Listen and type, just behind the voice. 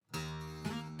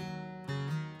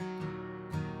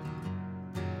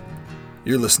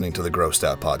You're listening to the Grossed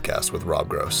Out Podcast with Rob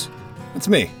Gross. It's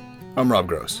me. I'm Rob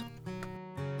Gross.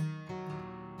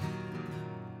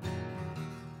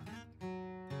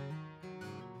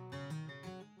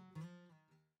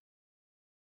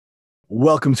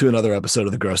 Welcome to another episode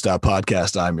of the Grossed Out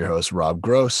Podcast. I'm your host, Rob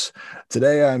Gross.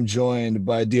 Today, I'm joined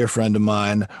by a dear friend of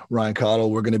mine, Ryan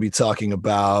Cottle. We're going to be talking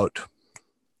about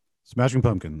Smashing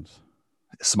Pumpkins.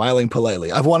 Smiling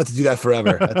Politely. I've wanted to do that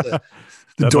forever.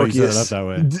 The That's why you set it dorkiest. up that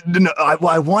way. No,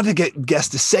 I want to get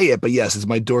guests to say it, but yes, it's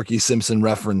my dorky Simpson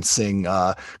referencing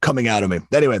coming out of me.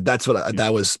 Anyway, that's what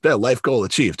that was. Life goal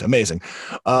achieved. Amazing.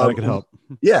 I can help.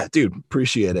 Yeah, dude,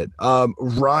 appreciate it.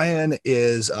 Ryan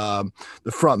is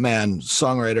the front man,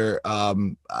 songwriter. I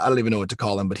don't even know what to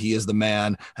call him, but he is the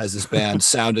man. Has this band,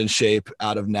 Sound and Shape,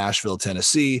 out of Nashville,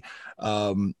 Tennessee.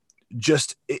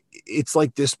 It's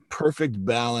like this perfect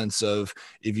balance of,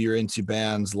 if you're into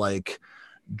bands like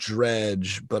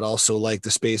Dredge, but also like the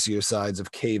spacier sides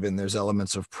of Cave-In, there's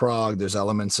elements of prog, there's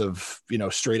elements of,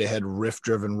 straight ahead riff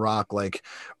driven rock, like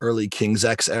early King's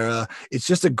X era. It's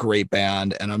just a great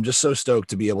band, and I'm just so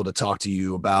stoked to be able to talk to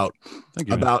you about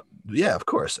yeah, of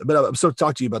course, but I'm stoked to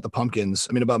talk to you about the Pumpkins.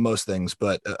 I mean, about most things,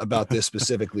 but about this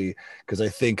specifically, because I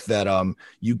think that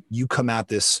you come at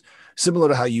this similar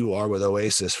to how you are with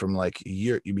Oasis, from like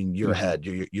your head.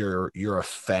 You're a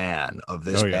fan of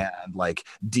this band, like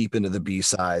deep into the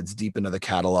B-sides, deep into the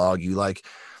catalog. You like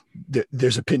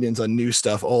there's opinions on new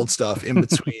stuff, old stuff, in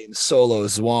between,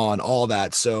 solos, Zwan, all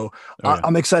that. So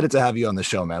I'm excited to have you on the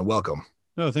show, man. Welcome.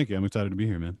 Oh, thank you. I'm excited to be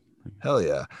here, man. Hell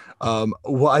yeah.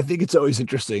 Well, I think it's always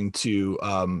interesting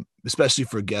to, especially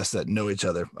for guests that know each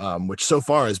other, which so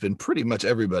far has been pretty much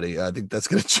everybody. I think that's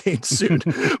going to change soon.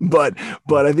 but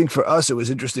I think for us, it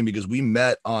was interesting because we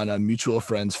met on a mutual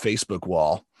friend's Facebook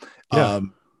wall.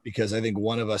 Because I think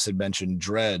one of us had mentioned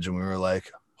Dredge, and we were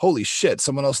like, holy shit,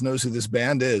 someone else knows who this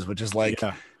band is, which is like,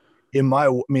 that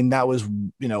was,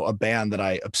 a band that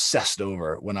I obsessed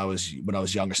over when I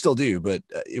was younger, still do, but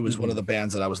it was one of the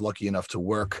bands that I was lucky enough to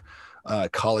work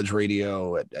college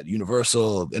radio at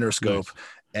Universal, Interscope.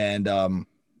 Nice. And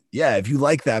if you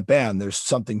like that band, there's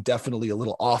something definitely a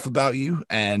little off about you.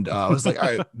 And I was like,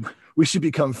 all right, we should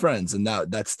become friends. And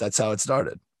that's how it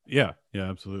started. Yeah,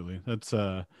 absolutely. That's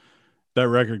that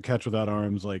record, Catch Without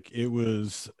Arms, like it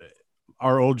was.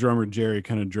 Our old drummer Jerry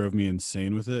kind of drove me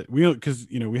insane with it. Because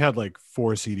we had like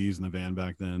 4 CDs in the van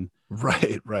back then.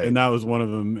 Right. And that was one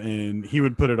of them. And he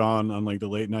would put it on like the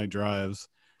late night drives.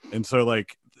 And so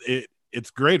like it's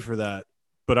great for that.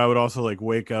 But I would also like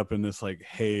wake up in this like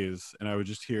haze, and I would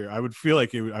feel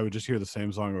like I would just hear the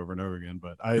same song over and over again.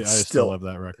 But I still love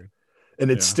that record. And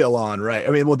it's still on, right?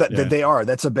 I mean, well, they are.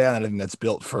 That's a band I think that's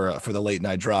built for the late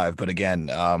night drive. But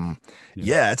again,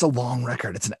 it's a long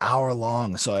record. It's an hour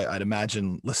long, so I'd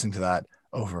imagine listening to that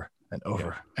over and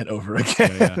over and over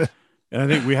again. Yeah. And I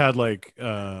think we had like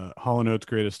Hall & Oates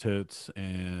Greatest Hits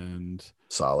and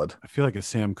solid. I feel like a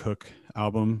Sam Cooke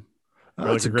album,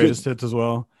 like the Greatest Hits as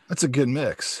well. That's a good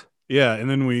mix. Yeah, and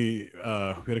then we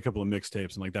had a couple of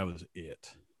mixtapes, and like that was it.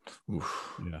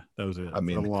 Oof. Yeah, that was it. I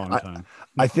mean, for a long time.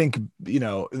 I think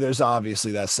there's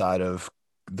obviously that side of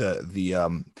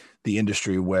the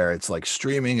industry where it's like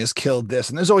streaming has killed this,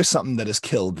 and there's always something that has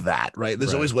killed that, right?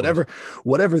 There's always whatever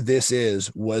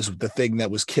this was the thing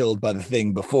that was killed by the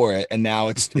thing before it, and now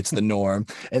it's the norm.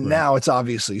 And now it's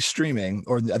obviously streaming,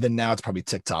 or then now it's probably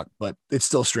TikTok, but it's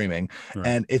still streaming.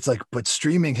 And it's like, but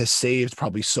streaming has saved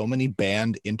probably so many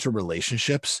band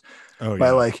interrelationships. By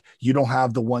like, you don't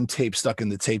have the one tape stuck in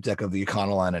the tape deck of the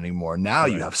Econoline anymore. Now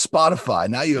you have Spotify.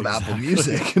 Now you have Apple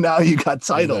Music. Now you got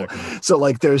Tidal. So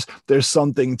like, there's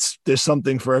something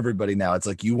for everybody now. It's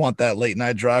like, you want that late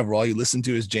night drive where all you listen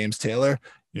to is James Taylor.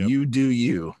 You do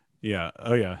you. Yeah.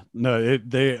 Oh yeah. No,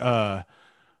 I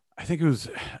think it was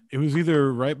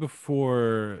either right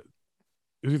before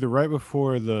the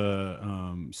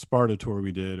Sparta tour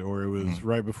we did, or it was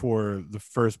right before the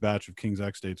first batch of King's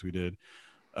X dates we did.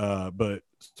 But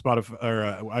Spotify,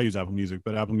 or I use Apple Music,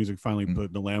 but Apple Music finally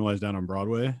put The Lamb Lies Down on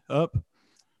Broadway up,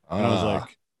 and I was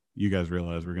like, you guys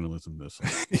realize we're gonna listen to this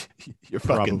you're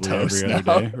fucking toast every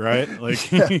other day, right? Like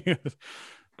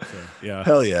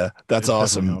hell yeah, that's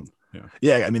awesome.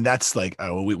 I mean, that's like,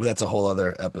 that's a whole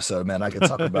other episode, man. I could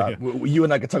talk about you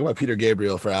and I could talk about Peter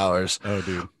Gabriel for hours. Oh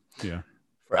dude,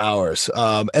 for hours.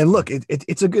 And look,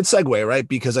 it's a good segue, right?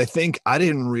 Because I think I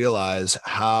didn't realize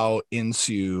how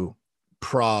into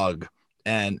prog,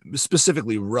 and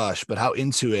specifically Rush, but how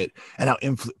into it and how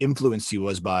influenced he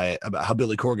was by it, about how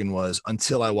Billy Corgan was,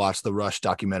 until I watched the Rush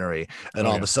documentary. And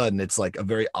all of a sudden it's like a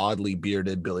very oddly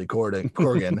bearded Billy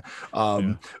Corgan.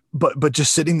 But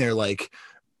just sitting there like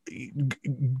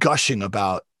gushing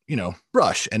about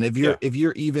Rush. And if Yeah.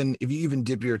 you even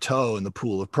dip your toe in the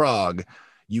pool of prog,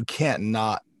 you can't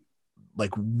not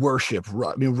like worship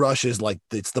Rush. I mean, Rush is like,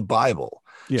 it's the Bible.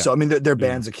 Yeah. So I mean, there are Yeah.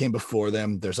 bands that came before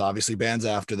them. There's obviously bands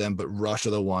after them, but Rush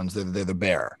are the ones that they're the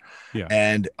bear. Yeah.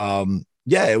 And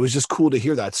yeah, it was just cool to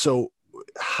hear that. So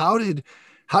how did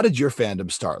your fandom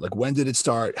start? Like, when did it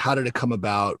start? How did it come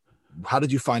about? How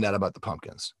did you find out about the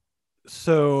Pumpkins?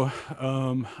 So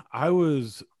I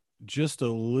was just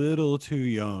a little too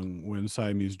young when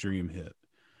Siamese Dream hit.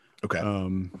 Okay.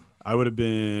 I would have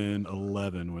been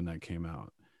 11 when that came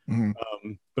out.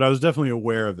 Mm-hmm. But I was definitely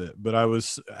aware of it. But I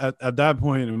was at that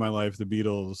point in my life, the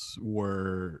Beatles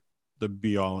were the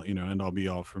be all, end all be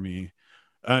all for me.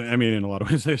 I mean, in a lot of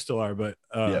ways they still are, but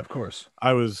yeah, of course.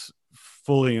 I was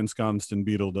fully ensconced in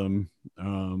Beatledom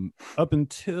up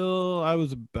until I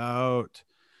was about,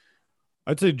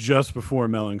 I'd say just before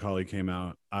Melancholy came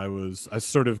out. I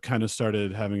sort of kind of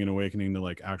started having an awakening to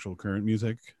like actual current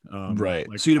music. Right.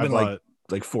 Like, so you'd have been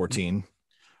like 14.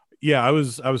 Yeah, I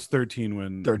was 13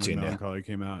 when 13, Melancholy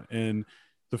came out, and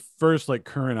the first like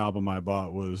current album I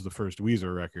bought was the first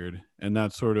Weezer record, and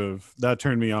that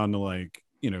turned me on to like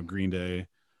Green Day,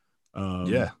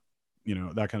 that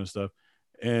kind of stuff.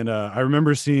 And I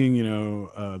remember seeing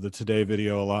the Today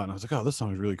video a lot, and I was like, oh, this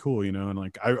song is really cool, and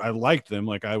like I liked them.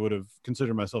 Like I would have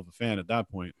considered myself a fan at that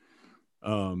point,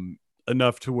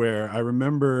 enough to where I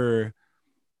remember.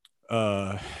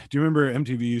 Do you remember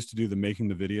MTV used to do the making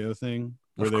the video thing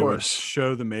where they would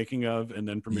show the making of and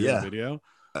then premiere the video?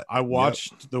 I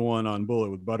watched the one on Bullet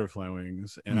with Butterfly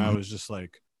Wings, and I was just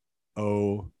like,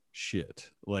 oh shit.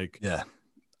 Like, yeah.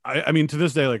 I mean, to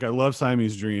this day, like I love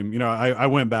Siamese Dream. I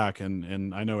went back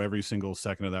and I know every single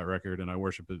second of that record, and I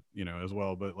worship it, as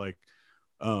well. But like,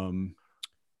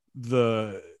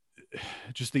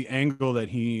 just the angle that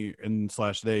he and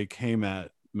 / they came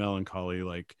at Melancholy,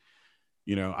 like,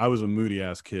 I was a moody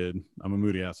ass kid. I'm a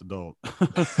moody ass adult.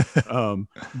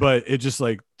 But it just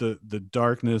like the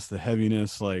darkness, the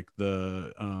heaviness, like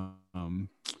the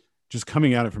just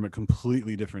coming at it from a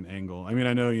completely different angle. I mean,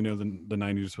 I know, the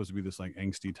 90s are supposed to be this like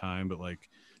angsty time, but like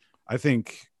I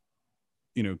think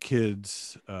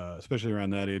kids, especially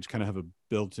around that age, kind of have a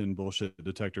built-in bullshit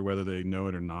detector whether they know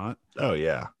it or not. Oh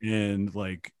yeah. And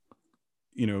like,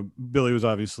 Billy was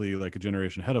obviously like a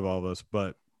generation ahead of all of us,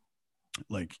 but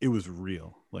like it was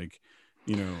real. Like,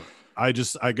 I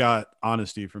got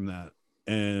honesty from that.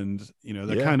 And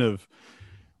that kind of,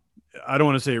 I don't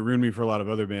want to say it ruined me for a lot of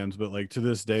other bands, but like to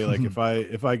this day, like if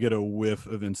I get a whiff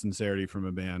of insincerity from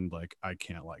a band, like I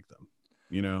can't like them,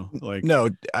 like no,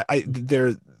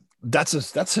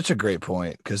 that's such a great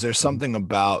point, because there's something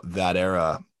about that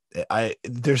era.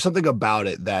 There's something about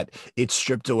it that it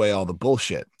stripped away all the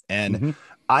bullshit. And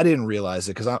I didn't realize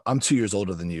it because I'm 2 years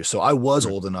older than you. So I was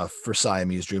old enough for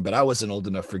Siamese Dream, but I wasn't old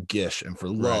enough for Gish and for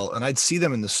Lull. Right. And I'd see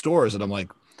them in the stores and I'm like,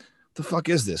 the fuck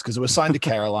is this? Because it was signed to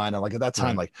Caroline. And like at that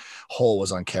time, like Hole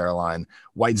was on Caroline,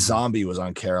 White Zombie was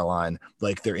on Caroline,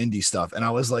 like their indie stuff. And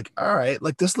I was like, all right,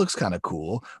 like this looks kind of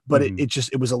cool. But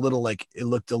it was a little like, it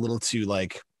looked a little too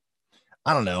like,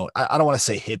 I don't know. I don't want to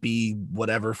say hippie,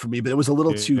 whatever for me, but it was a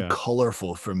little too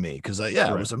colorful for me because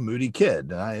I was a moody kid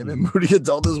and I am a moody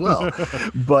adult as well.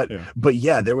 But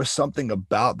yeah, there was something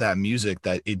about that music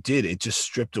that it just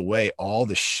stripped away all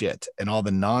the shit and all the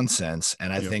nonsense.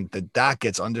 And I think that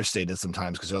gets understated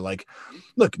sometimes because they're like,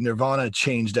 look, Nirvana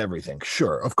changed everything.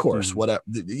 Sure, of course, whatever.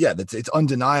 Yeah, it's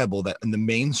undeniable that in the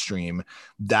mainstream,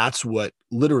 that's what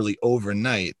literally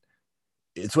overnight.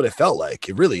 It's what it felt like.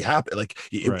 It really happened. Like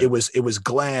it was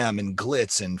glam and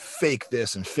glitz and fake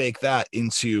this and fake that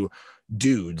into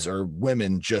dudes or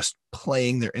women just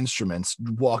playing their instruments,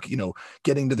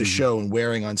 getting to the show and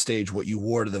wearing on stage what you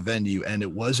wore to the venue. And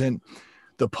it wasn't,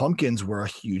 the Pumpkins were a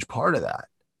huge part of that.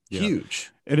 Yeah.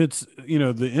 Huge. And it's,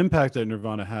 the impact that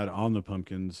Nirvana had on the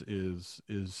Pumpkins is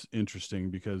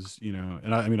interesting because,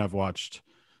 and I mean, I've watched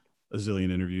a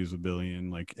zillion interviews with Billy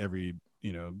and like every,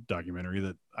 documentary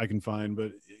that I can find,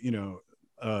 but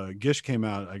Gish came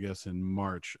out, I guess, in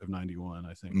March of 91,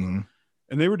 I think.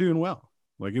 And they were doing well.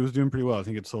 Like it was doing pretty well. I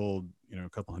think it sold, a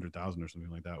couple 100,000 or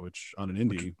something like that, which on an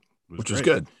indie was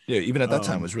good. Yeah. Even at that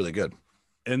time was really good.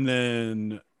 And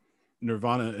then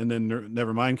Nirvana and then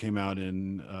Nevermind came out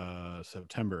in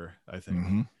September, I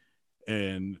think.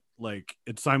 And like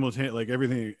it's simultaneous, like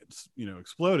everything,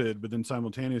 exploded, but then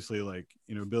simultaneously, like,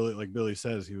 Billy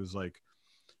says, he was like,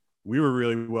 we were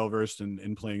really well versed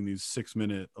in playing these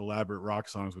 6-minute elaborate rock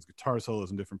songs with guitar solos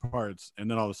in different parts. And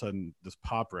then all of a sudden this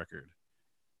pop record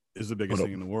is the biggest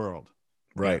thing in the world.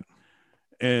 Right.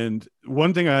 Yeah. And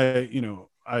one thing I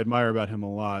admire about him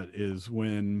a lot is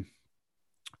when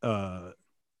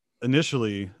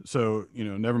initially, so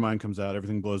Nevermind comes out,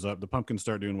 everything blows up, the Pumpkins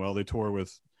start doing well, they tour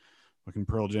with fucking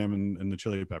Pearl Jam and the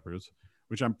Chili Peppers,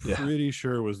 which I'm Yeah, pretty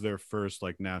sure was their first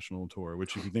like national tour,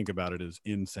 which if you think about it is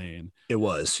insane. it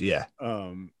was. Yeah,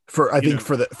 um for I you think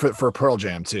know for Pearl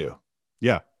Jam too.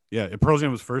 yeah, Pearl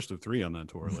Jam was first of three on that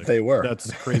tour. Like They were.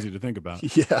 that's crazy to think about.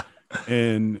 Yeah.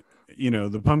 And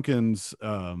the Pumpkins,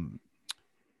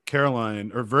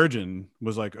 Caroline or Virgin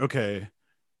was like, okay,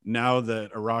 now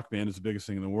that a rock band is the biggest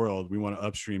thing in the world, we want to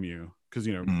upstream you, because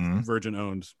Mhm. Virgin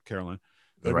owns Caroline.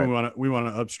 Like, Right. we want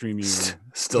to upstream you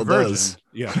Still to Virgin. does.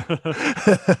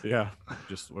 Yeah. Yeah,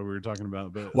 just what we were talking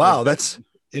about. But Wow, that's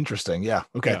interesting. Yeah.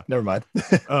 Okay. Yeah. Never mind.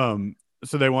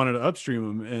 So they wanted to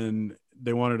upstream them, and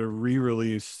they wanted to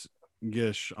re-release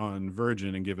Gish on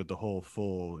Virgin and give it the whole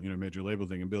full major label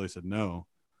thing, and Billy said no.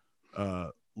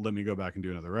 Let me go back and do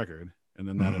another record, and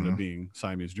then that ended up being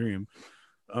Siamese Dream.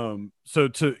 So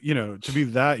to be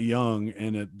that young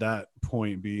and at that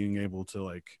point being able to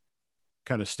like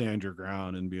kind of stand your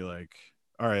ground and be like,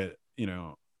 all right,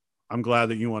 I'm glad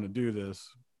that you want to do this,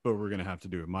 but we're gonna have to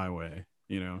do it my way,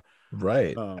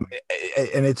 Right.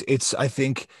 And it's I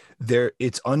think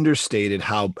it's understated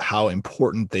how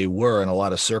important they were in a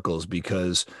lot of circles,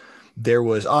 because there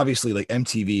was obviously like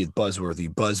MTV,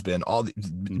 Buzzworthy, Buzzbin, all the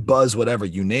Buzz, whatever,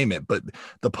 you name it. But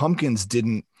the Pumpkins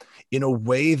didn't, in a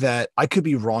way that, I could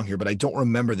be wrong here, but I don't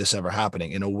remember this ever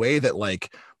happening, in a way that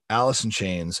like Alice in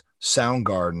Chains,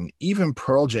 Soundgarden, even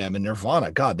Pearl Jam and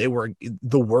Nirvana, God, they were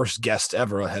the worst guests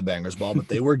ever at Headbangers Ball, but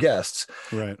they were guests.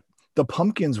 Right. The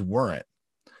Pumpkins weren't.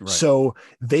 Right. So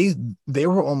they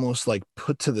were almost like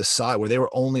put to the side, where they were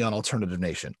only on Alternative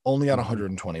Nation, only on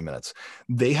 120 minutes.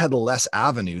 They had less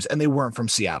avenues, and they weren't from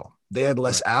Seattle. They had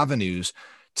less avenues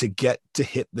to get to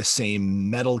hit the same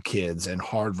metal kids and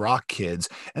hard rock kids,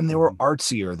 and they were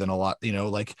artsier than a lot,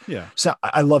 So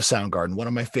I love Soundgarden, one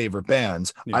of my favorite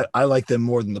bands. I like them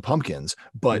more than the Pumpkins,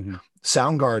 but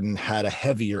Soundgarden had a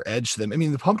heavier edge to them. I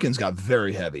mean, the Pumpkins got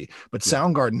very heavy, but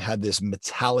Soundgarden had this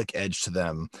metallic edge to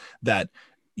them that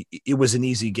it was an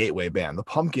easy gateway band. The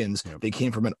Pumpkins, they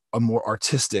came from a more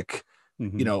artistic,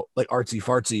 like artsy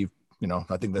fartsy,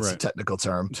 I think that's a technical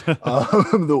term,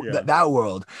 that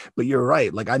world. But you're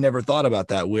right. Like, I never thought about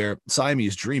that, where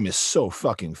Siamese Dream is so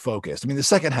fucking focused. I mean, the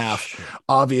second half,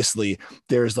 obviously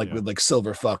there's like with like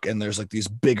Silverfuck, and there's like these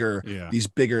bigger,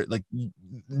 like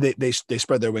they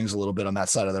spread their wings a little bit on that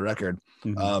side of the record.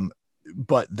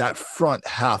 But that front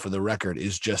half of the record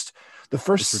is just the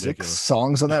first 6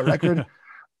 songs on that record.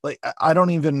 Like, I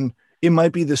don't even, it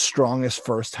might be the strongest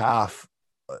first half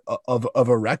of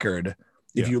a record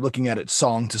if you're looking at it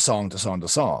song to song to song to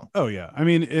song. Oh yeah. I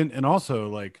mean, and also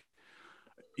like,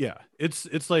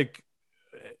 it's like,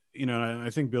 and I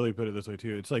think Billy put it this way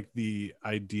too. It's like the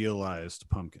idealized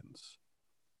Pumpkins.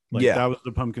 Like that was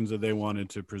the Pumpkins that they wanted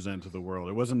to present to the world.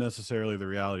 It wasn't necessarily the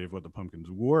reality of what the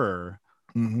Pumpkins were.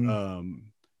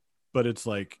 But it's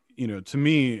like, to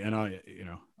me, and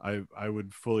I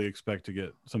would fully expect to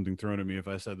get something thrown at me if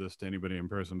I said this to anybody in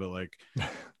person, but like,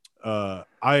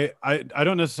 I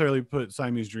don't necessarily put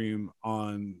Siamese Dream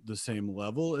on the same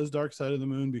level as Dark Side of the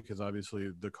Moon, because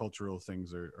obviously the cultural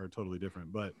things are totally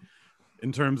different. But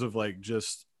in terms of like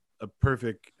just a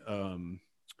perfect,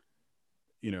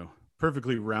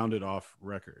 perfectly rounded off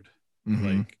record,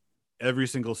 like every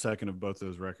single second of both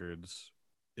those records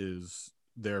is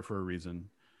there for a reason.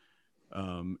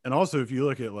 And also, if you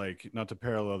look at, like, not to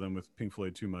parallel them with Pink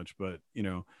Floyd too much, but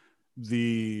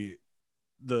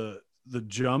the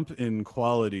jump in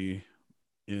quality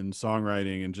in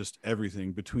songwriting and just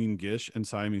everything between Gish and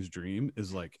Siamese Dream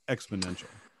is like exponential.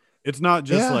 It's not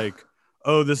just like,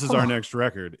 oh, this is our next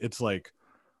record. It's like,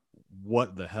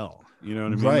 what the hell, you know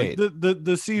what I mean? Right. Like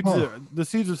the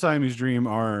seeds of Siamese Dream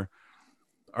are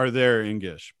there in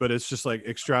Gish, but it's just like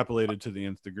extrapolated to the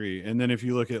nth degree. And then if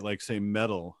you look at, like, say,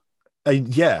 Metal,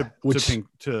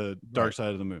 to Dark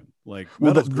Side of the Moon, like,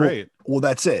 Metal's great. Well,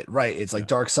 that's it, right? It's like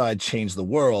Dark Side changed the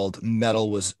world. Metal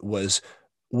was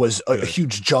a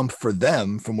huge jump for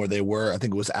them from where they were. I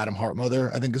think it was Adam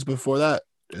Heartmother. I think is before that.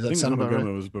 Does that sound about right?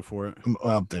 Was before it.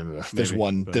 Well, there's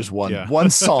one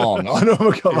song on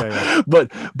Ummagumma.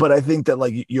 But I think that,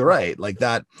 like, you're right. Like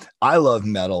that, I love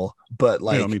Metal, but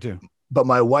like, me too. But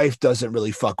my wife doesn't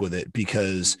really fuck with it,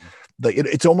 because like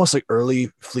it's almost like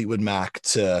early Fleetwood Mac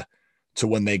to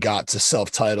when they got to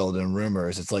Self-Titled and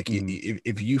Rumors. It's like,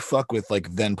 if you fuck with like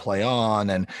Then Play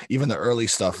On and even the early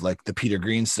stuff, like the Peter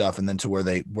Green stuff, and then to where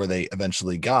they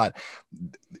eventually got,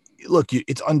 look,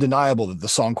 it's undeniable that the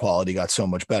song quality got so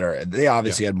much better. They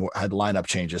obviously had lineup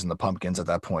changes, and the Pumpkins at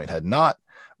that point had not.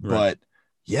 But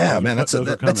Yeah, man, that's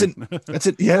it. That's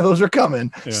it. Yeah, those are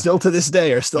coming. Yeah. Still to this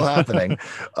day are still happening.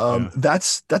 Yeah.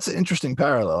 That's an interesting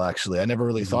parallel, actually. I never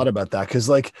really Mhm. thought about that because,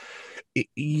 like,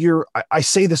 I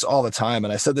say this all the time,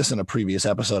 and I said this in a previous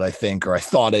episode, I think, or I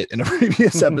thought it in a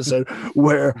previous episode,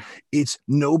 where it's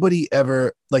nobody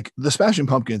ever, like, the Smashing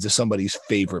Pumpkins is somebody's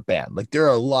favorite band. Like, there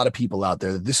are a lot of people out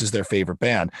there that this is their favorite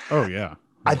band. Oh yeah.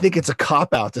 I think it's a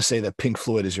cop out to say that Pink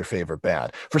Floyd is your favorite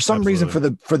band. For some reason,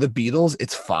 Absolutely. for the Beatles,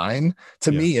 it's fine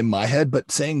to Yeah. me in my head,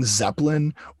 but saying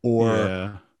Zeppelin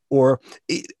Yeah. or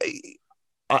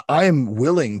I am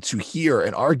willing to hear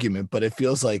an argument, but it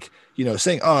feels like,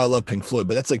 saying, "Oh, I love Pink Floyd,"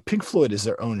 but that's like Pink Floyd is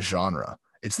their own genre.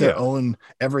 It's their Yeah. own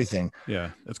everything.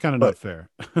 Yeah. It's kind of But not fair.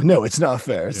 no, it's not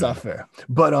fair. It's Yeah. not fair.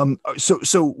 But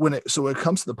so when it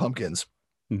comes to the Pumpkins,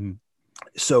 Mhm.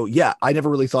 so yeah, I never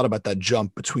really thought about that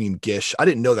jump between Gish. I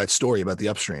didn't know that story about the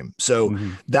Upstream. So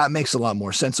Mhm. that makes a lot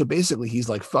more sense. So basically he's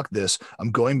like, fuck this.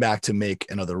 I'm going back to make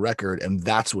another record. And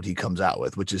that's what he comes out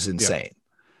with, which is insane.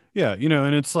 Yeah,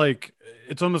 and it's like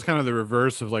it's almost kind of the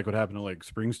reverse of like what happened to like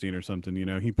Springsteen or something.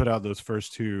 He put out those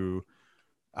first two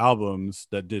albums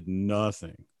that did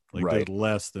nothing, like Right. did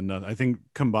less than nothing. I think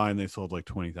combined they sold like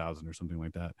 20,000 or something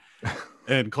like that.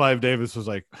 And Clive Davis was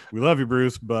like, "We love you,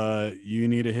 Bruce, but you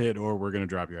need a hit or we're gonna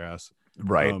drop your ass."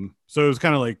 Right. So it was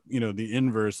kind of like the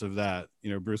inverse of that.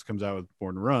 Bruce comes out with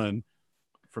Born to Run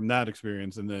from that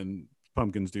experience, and then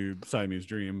Pumpkins do Siamese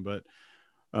Dream, but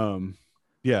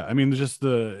yeah, I mean, just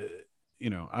I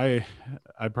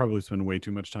probably spend way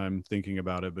too much time thinking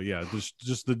about it, but yeah,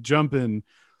 just the jump in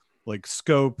like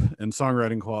scope and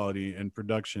songwriting quality and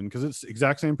production, because it's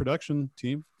exact same production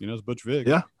team, it's Butch Vig.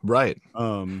 Yeah, right.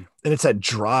 And it's that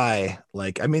dry,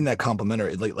 like, I mean that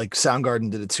complimentary, like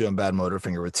Soundgarden did it too on Bad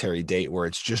Motorfinger with Terry Date, where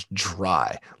it's just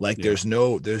dry. Like there's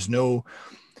no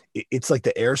it's like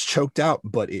the air's choked out,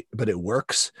 but it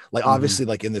works. Like obviously,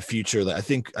 like in the future, I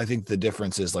think the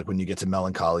difference is like when you get to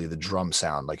Melancholy, the drum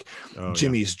sound, like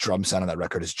Jimmy's drum sound on that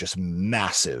record is just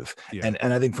massive. Yeah.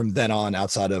 And I think from then on,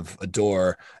 outside of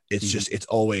Adore, it's it's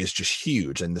always just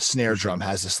huge. And the snare drum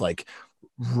has this like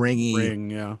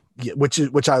ring,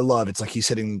 which I love. It's like he's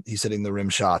hitting the rim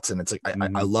shots, and it's like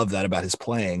I love that about his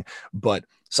playing. But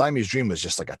Siamese Dream was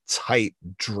just like a tight,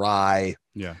 dry,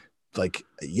 like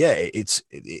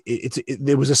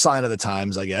it was a sign of the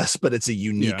times, I guess, but it's a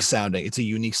unique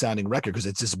sounding record because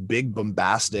it's this big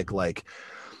bombastic, like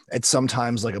it's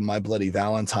sometimes like a My Bloody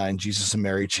Valentine, Jesus and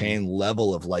Mary Chain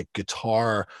level of like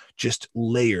guitar, just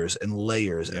layers and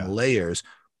layers and layers,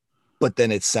 but then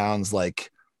it sounds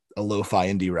like a lo-fi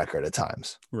indie record at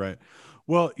times. Right.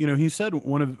 Well, he said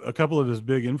a couple of his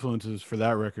big influences for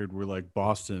that record were like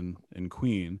Boston and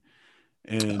Queen.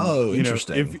 And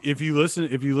interesting. If you listen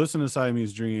to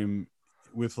Siamese Dream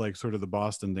with like sort of the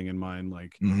Boston thing in mind,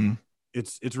 like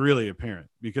it's really apparent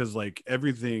because like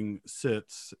everything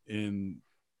sits in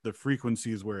the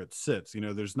frequencies where it sits.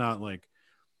 There's not like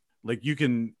you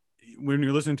can, when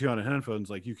you're listening to it on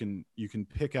headphones, like you can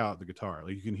pick out the guitar,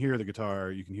 like you can hear the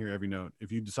guitar, you can hear every note.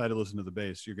 If you decide to listen to the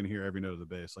bass, you're going to hear every note of the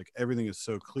bass. Like everything is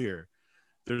so clear.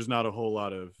 There's not a whole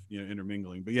lot of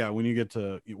intermingling. But yeah, when you get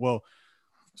to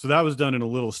so that was done in a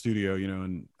little studio,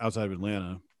 in outside of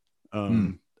Atlanta.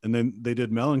 And then they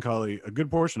did Melancholy. A good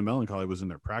portion of Melancholy was in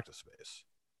their practice space.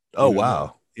 Oh,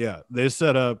 wow. Yeah. They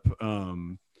set up, a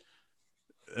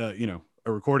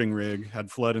recording rig, had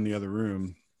Flood in the other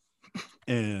room.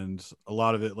 And a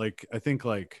lot of it, like, I think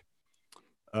like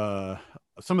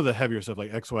some of the heavier stuff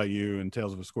like XYU and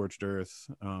Tales of a Scorched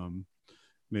Earth,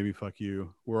 maybe Fuck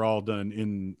You, were all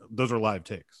done those are live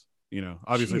takes.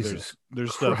 Obviously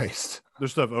there's stuff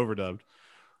overdubbed.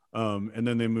 And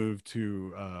then they moved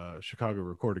to Chicago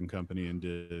Recording Company and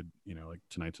did, like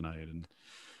Tonight, and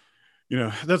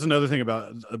that's another thing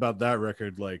about that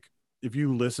record. Like if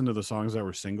you listen to the songs that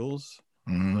were singles,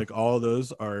 like all of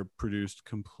those are produced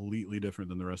completely different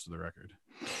than the rest of the record.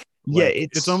 Like,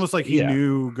 it's almost like he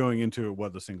knew going into it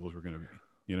what the singles were going to be,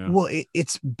 Well,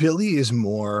 it's Billy is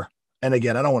more, and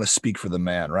again, I don't want to speak for the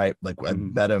man, right? Like I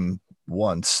met him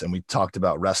once and we talked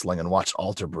about wrestling and watched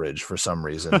Alter Bridge for some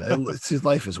reason. His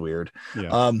life is weird.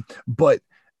 But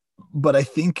I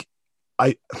think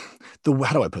how do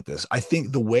I put this? I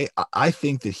think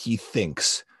that he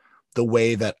thinks the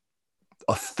way that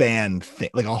a fan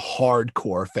like a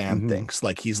hardcore fan thinks.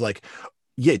 Like he's like,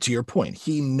 yeah, to your point,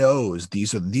 he knows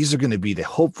these are going to be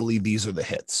hopefully these are the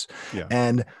hits.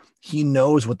 And he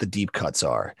knows what the deep cuts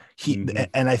are.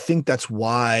 And I think that's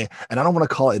why, and I don't want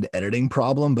to call it an editing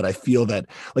problem, but I feel that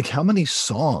like how many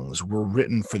songs were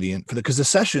written because the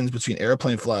sessions between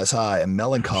Airplane Flies High and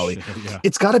Melancholy,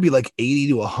 it's got to be like 80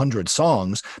 to 100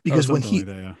 songs because when he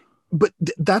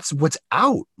that's what's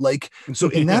out. Like, so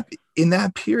in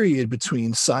that period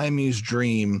between Siamese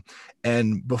Dream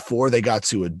and before they got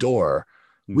to Adore,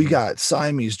 we got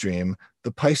Siamese Dream,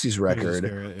 the Pisces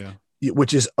record,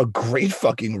 which is a great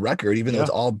fucking record, even though it's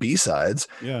all B-sides.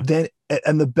 Then,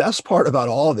 and the best part about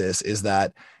all this is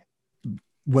that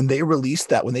when they released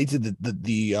that, when they did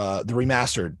the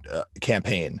remastered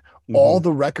campaign, all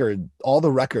the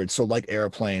records, so like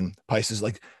Airplane, Pisces,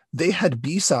 like they had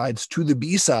B-sides to the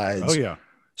B-sides. Oh yeah.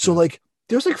 So like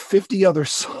there's like 50 other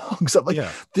songs. I'm like,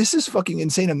 this is fucking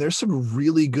insane. And there's some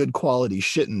really good quality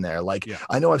shit in there. Like,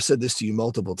 I know I've said this to you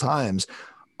multiple times.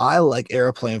 I like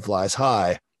Airplane Flies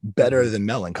High better than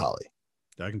Melancholy.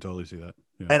 I can totally see that.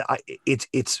 Yeah. And it's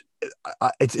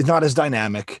not as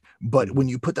dynamic, but when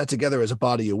you put that together as a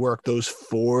body of work, those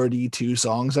 42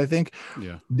 songs, I think,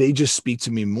 they just speak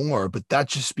to me more. But that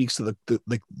just speaks to the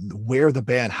like where the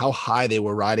band, how high they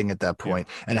were riding at that point,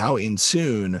 and how in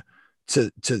tune to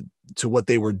what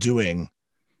they were doing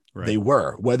they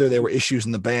were, whether there were issues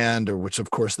in the band, or which of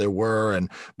course there were,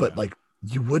 but like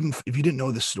you wouldn't, if you didn't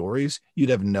know the stories, you'd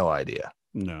have no idea.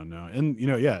 No. And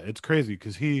it's crazy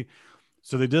because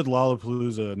so they did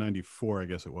Lollapalooza 94, I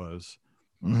guess it was.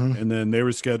 And then they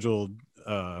were scheduled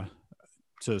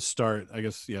to start, I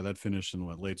guess, that finished in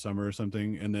late summer or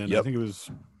something. And then I think it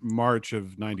was March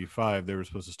of 95, they were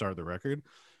supposed to start the record.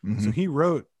 So he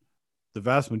wrote the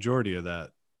vast majority of that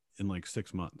in like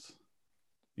 6 months,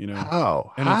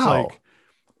 How? And it's like,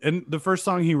 and the first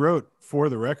song he wrote for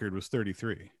the record was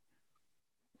 33.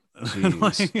 Like, it's and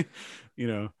crazy.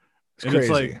 It's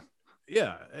like,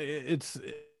 it's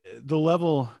the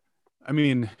level. I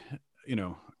mean,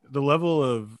 the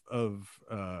level of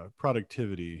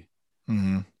productivity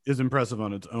is impressive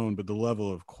on its own, but the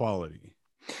level of quality,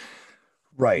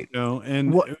 right?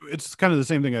 And it's kind of the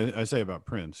same thing I say about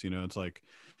Prince. It's like,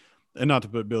 and not to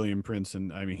put Billy and Prince,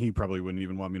 and I mean, he probably wouldn't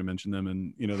even want me to mention them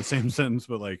in the same sentence,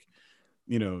 but like,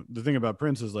 the thing about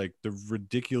Prince is like the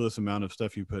ridiculous amount of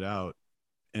stuff you put out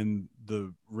and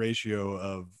the ratio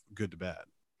of good to bad.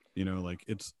 Like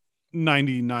it's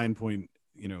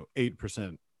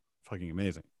 99.8% fucking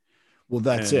amazing. Well,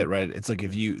 that's it, right? It's like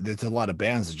there's a lot of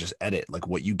bands that just edit, like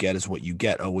what you get is what you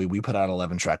get. Oh, we put out an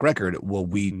 11-track record. Well,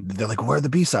 they're like, where are the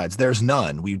B-sides? There's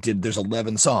none. There's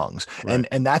 11 songs. Right.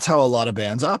 And that's how a lot of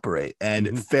bands operate.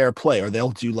 And fair play, or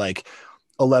they'll do like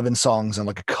 11 songs and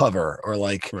like a cover, or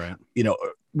like,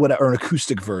 whatever, an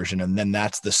acoustic version. And then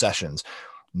that's the sessions,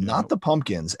 not the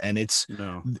Pumpkins. And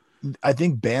I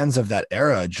think bands of that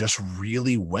era just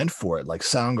really went for it, like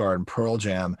Soundgarden, Pearl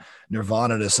Jam,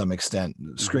 Nirvana to some extent,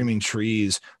 Screaming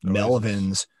Trees,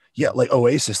 Melvins, like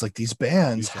Oasis. Like these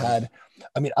bands had,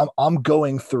 I mean, I'm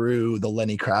going through the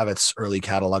Lenny Kravitz early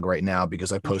catalog right now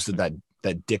because I posted that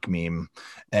dick meme,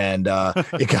 and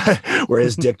it got where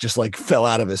his dick just like fell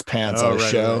out of his pants on a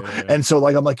show. Right. And so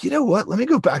like I'm like, you know what, let me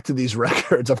go back to these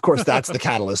records. Of course that's the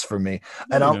catalyst for me.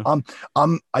 And I'm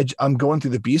going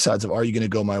through the B-sides of Are You Gonna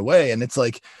Go My Way, and it's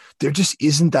like there just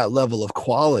isn't that level of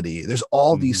quality. There's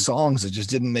all these songs that just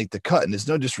didn't make the cut, and there's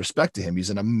no disrespect to him, he's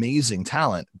an amazing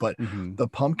talent, but the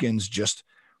Pumpkins just,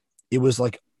 it was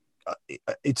like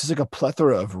it's just like a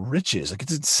plethora of riches. Like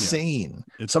it's insane.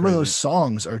 Some of those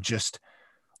songs are just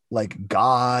like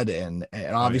God, and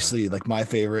obviously like my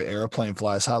favorite, Airplane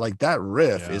Flies High. Like that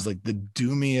riff is like the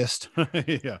doomiest.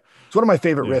 It's one of my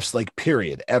favorite riffs, like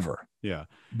period, ever.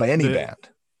 By any band.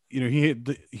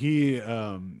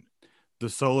 The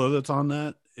solo that's on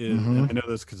that is, and I know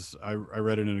this because I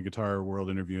read it in a Guitar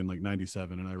World interview in like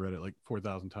 97, and I read it like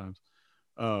 4,000 times.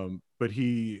 But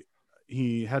he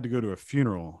had to go to a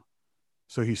funeral,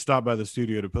 so he stopped by the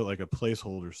studio to put like a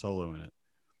placeholder solo in it,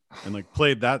 and like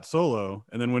played that solo,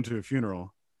 and then went to a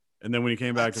funeral, and then when he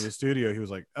came back to the studio, he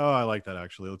was like, "Oh, I like that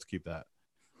actually. Let's keep that."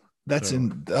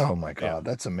 Oh my god,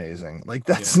 that's amazing. Like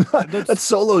that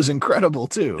solo is incredible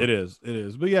too. It is.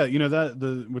 But yeah, what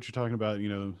you're talking about,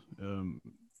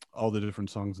 all the different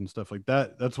songs and stuff like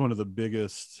that. That's one of the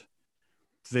biggest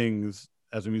things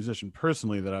as a musician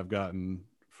personally that I've gotten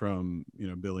from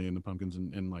Billy and the Pumpkins,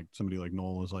 and like somebody like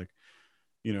Noel is like,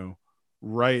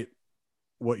 write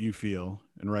what you feel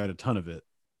and write a ton of it,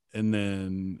 and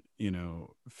then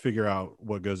figure out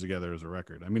what goes together as a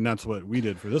record. I mean, that's what we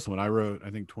did for this one. I wrote, I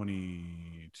think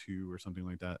 22 or something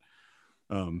like that,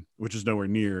 which is nowhere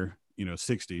near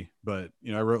 60, but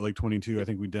I wrote like 22. I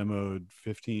think we demoed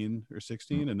 15 or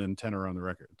 16, and then 10 are on the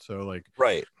record. So like,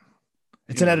 right,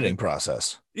 it's an editing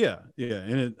process.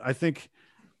 And I think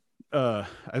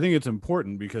it's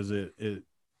important because it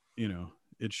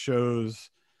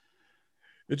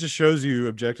just shows you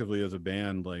objectively as a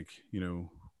band, like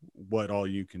what all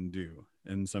you can do,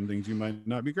 and some things you might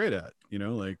not be great at. You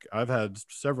know, like I've had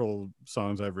several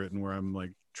songs I've written where I'm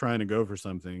like trying to go for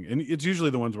something, and it's usually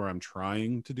the ones where I'm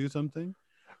trying to do something,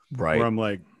 where Right. I'm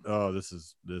like, oh, this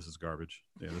is garbage.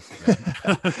 Yeah, this is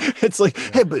bad. It's like, Yeah.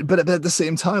 hey, but at the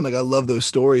same time, like I love those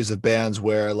stories of bands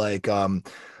where like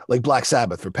Black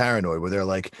Sabbath for Paranoid, where they're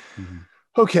like, Mhm.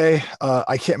 okay,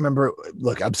 I can't remember.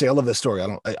 Look, I'm saying I love this story.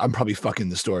 I'm probably fucking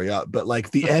the story up, but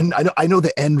like the end, I know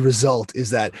the end result is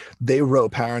that they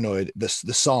wrote Paranoid, the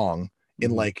song,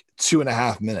 in Mhm. like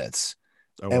 2.5 minutes.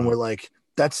 Oh And wow. we're like,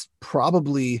 that's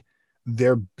probably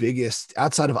their biggest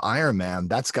outside of Iron Man,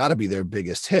 that's got to be their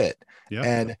biggest hit. Yeah.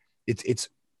 And it's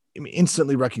I mean,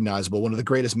 instantly recognizable, one of the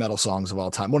greatest metal songs of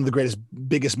all time, one of the greatest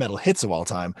biggest metal hits of all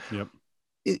time. Yep.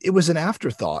 It was an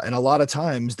afterthought, and a lot of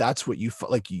times that's what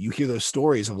like you hear those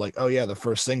stories of like, oh yeah, the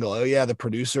first single, oh yeah, the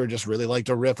producer just really liked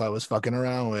a riff I was fucking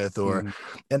around with, or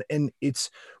Mhm. and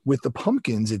it's with the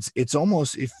Pumpkins, it's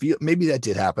almost, it feel, maybe that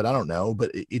did happen, I don't know,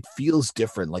 but it feels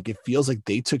different. Like it feels like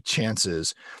they took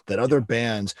chances that other Yeah.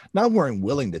 bands not weren't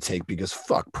willing to take, because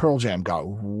fuck, Pearl Jam got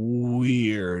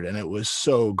weird and it was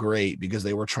so great because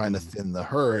they were trying to Mhm. thin the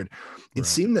herd. It Right.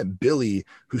 seemed that Billy,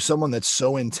 who's someone that's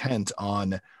so intent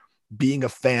on being a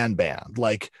fan band,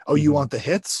 like, oh, you Mhm. want the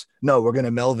hits? No, we're gonna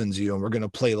Melvins you and we're gonna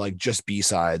play like just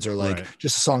B-sides, or like Right.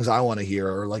 just the songs I want to hear,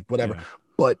 or like whatever. Yeah.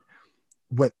 But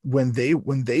when they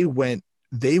went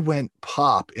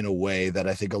pop in a way that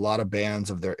I think a lot of bands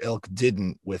of their ilk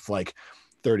didn't, with like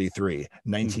 33, Mhm.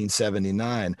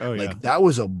 1979. Oh yeah. Like that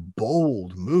was a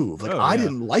bold move. Like Oh I yeah.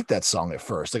 didn't like that song at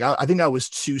first. Like I think I was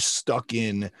too stuck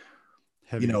in,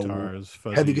 Heavy guitars,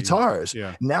 heavy fuzzy. guitars.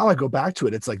 Yeah. Now I go back to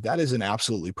it, it's like that is an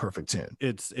absolutely perfect tune.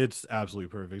 It's absolutely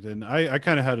perfect, and I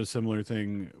kind of had a similar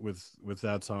thing with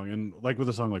that song, and like with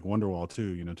a song like Wonderwall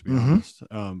too, you know, to be Mm-hmm. honest.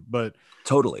 But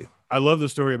Totally. I love the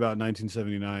story about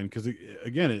 1979 because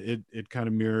again, it kind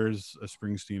of mirrors a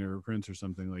Springsteen or a Prince or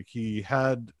something. Like he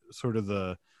had sort of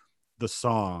the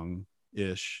song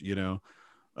ish, you know,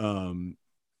 um,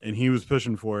 and he was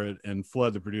pushing for it, and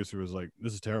Flood, the producer, was like,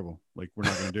 "This is terrible. Like we're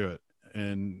not going to do it."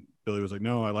 And Billy was like,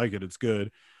 "No, I like it. It's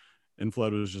good." And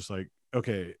Flood was just like,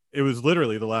 okay, it was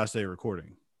literally the last day of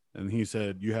recording. And he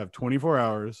said, you have 24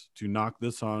 hours to knock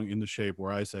this song into shape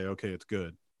where I say, okay, it's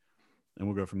good. And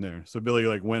we'll go from there. So Billy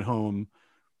like went home,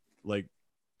 like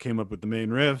came up with the main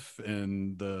riff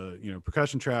and the, you know,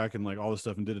 percussion track and like all the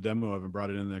stuff, and did a demo of it and brought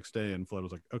it in the next day. And Flood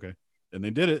was like, okay. And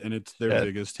they did it. And it's their Yeah.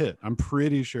 biggest hit. I'm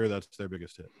pretty sure that's their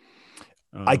biggest hit.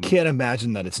 I can't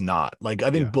imagine that it's not. Like I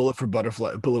think Yeah. Bullet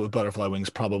with Butterfly Wings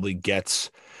probably gets,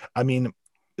 I mean,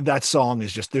 that song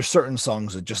is just, there's certain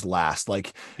songs that just last,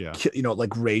 like, Yeah.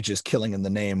 like Rage's Killing in the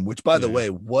Name, which by the Yeah. way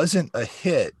wasn't a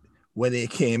hit when it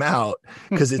came out,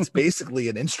 because it's basically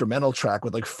an instrumental track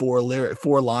with like four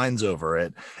lines over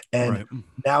it, and Right.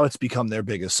 now it's become their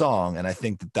biggest song. And I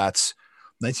think that that's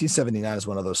 1979 is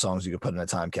one of those songs you could put in a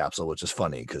time capsule, which is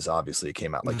funny because obviously it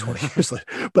came out like 20 years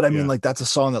later. But I mean, Yeah. like that's a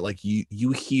song that like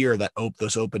you hear that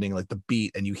those opening, like the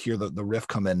beat, and you hear the riff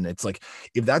come in, and it's like,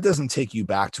 if that doesn't take you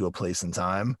back to a place in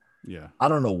time, Yeah. I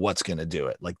don't know what's gonna do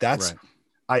it. Like that's,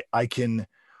 Right. I can,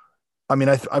 I mean,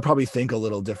 I probably think a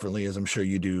little differently, as I'm sure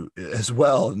you do as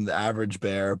well, than the average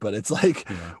bear, but it's like,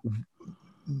 Yeah.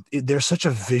 they're such a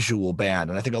visual band,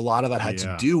 and I think a lot of that had to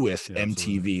Yeah. do with Yeah,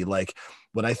 absolutely. MTV. Like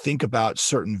when I think about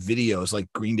certain videos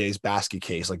like Green Day's Basket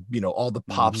Case, like, you know, all the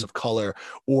pops Mm-hmm. of color,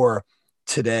 or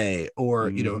Today, or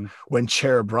you know, Mm-hmm. when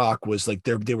Cherub Rock was like,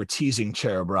 they were teasing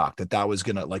Cherub Rock that was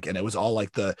gonna like, and it was all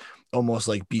like the almost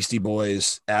like Beastie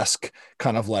Boys esque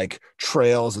kind of like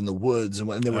trails in the woods, and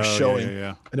when they were Oh yeah, yeah, showing,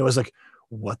 yeah. and it was like,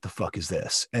 what the fuck is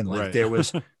this? And like Right. there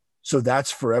was, so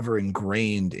that's forever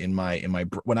ingrained in my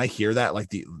when I hear that, like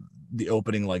the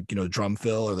opening, like, you know, drum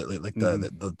fill, or like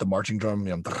Mhm. the marching drum,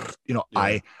 you know,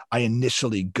 Yeah, I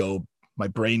initially go, my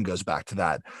brain goes back to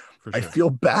that. for I sure. feel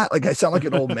bad, like I sound like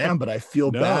an old man, but I feel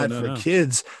No, bad no, for no.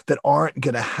 kids that aren't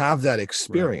going to have that Right.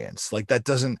 experience. Like that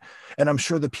doesn't, and I'm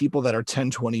sure the people that are 10,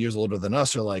 20 years older than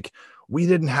us are like, we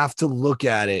didn't have to look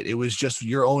at it, it was just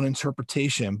your own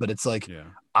interpretation. But it's like, Yeah.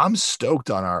 I'm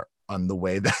stoked on the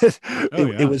way that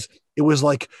Oh yeah. it was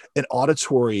like an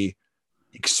auditory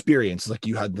experience. Like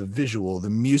you had the visual, the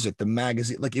music, the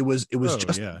magazine, like it was Oh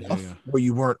just yeah, yeah, enough yeah. where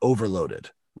you weren't overloaded.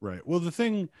 Right. Well, the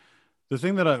thing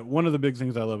that one of the big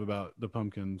things I love about the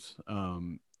Pumpkins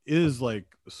is like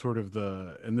sort of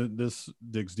this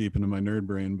digs deep into my nerd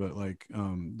brain, but like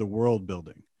the world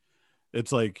building.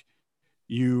 It's like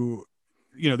you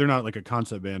you know, they're not like a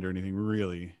concept band or anything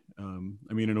really.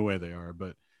 I mean, in a way they are,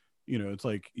 but you know, it's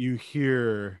like you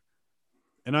hear,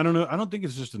 and I don't know, I don't think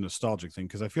it's just a nostalgic thing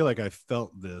because I feel like I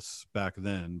felt this back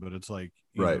then, but it's like,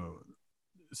 you Right. know,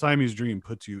 Siamese Dream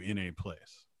puts you in a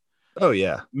place. Oh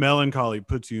yeah. Melancholy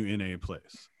puts you in a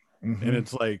place, and Mm-hmm.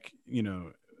 it's like,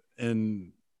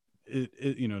 and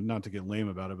it not to get lame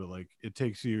about it, but like it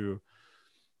takes you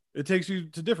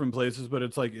to different places, but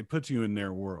it's like it puts you in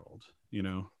their world,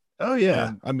 Oh yeah.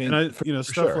 and I and mean, I for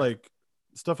stuff sure. like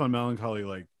stuff on Melancholy,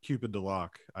 like Cupid Deloc,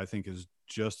 I think is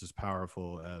just as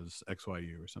powerful as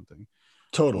XYU or something,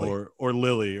 Totally. or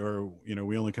Lily, or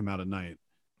We Only Come Out at Night.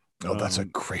 Oh, that's a um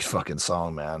great fucking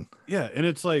song, man. yeah, and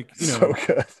it's like, So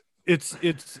good.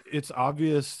 it's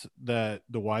obvious that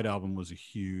the White Album was a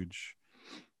huge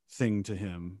thing to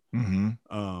him.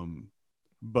 Mm-hmm.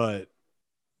 But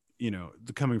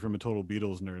coming from a total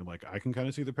Beatles nerd, like I can kind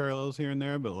of see the parallels here and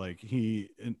there, but like he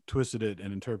twisted it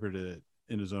and interpreted it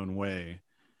in his own way.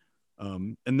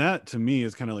 And that to me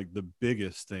is kind of like the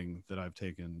biggest thing that I've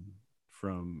taken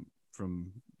from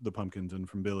the Pumpkins and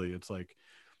from Billy. It's like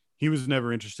he was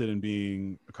never interested in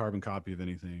being a carbon copy of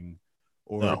anything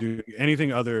or No. doing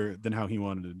anything other than how he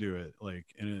wanted to do it. Like,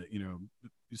 and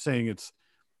saying it's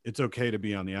okay to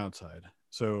be on the outside.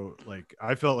 So like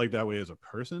I felt like that way as a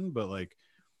person, but like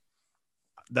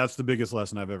that's the biggest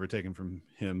lesson I've ever taken from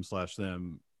him slash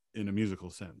them in a musical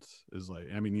sense. Is like,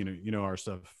 I mean, our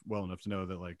stuff well enough to know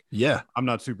that like Yeah. I'm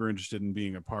not super interested in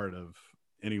being a part of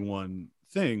any one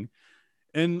thing.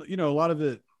 And a lot of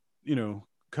it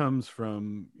comes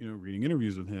from reading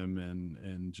interviews with him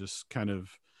and just kind of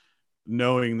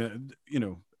knowing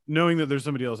that there's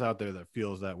somebody else out there that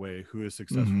feels that way, who is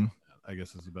successful. Mm-hmm. I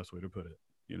guess is the best way to put it.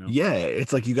 Yeah,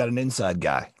 it's like you got an inside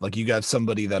guy. Like you got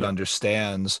somebody that Yeah.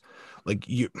 understands, like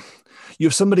you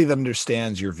have somebody that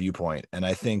understands your viewpoint. And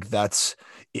I think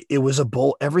it was a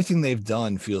bold, everything they've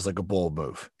done feels like a bold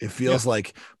move. It Yeah. feels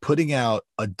like putting out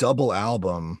a double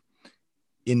album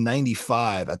in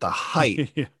 95 at the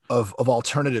height Yeah. of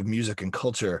alternative music and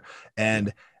culture,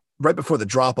 and right before the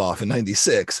drop off in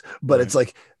 96. But Right. it's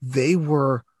like they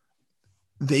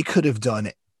could have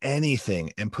done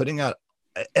anything, and putting out,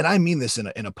 and I mean this in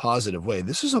a positive way,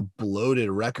 this is a bloated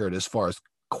record as far as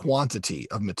quantity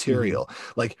of Mm-hmm. material.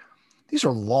 Like these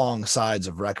are long sides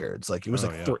of records. Like it was Oh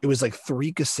like yeah. it was like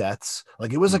three cassettes.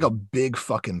 Like it was like Mm-hmm. a big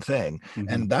fucking thing. Mm-hmm.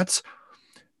 And that's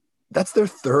their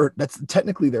third, that's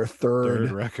technically their Third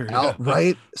third record. out, Yeah.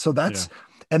 right? So Yeah.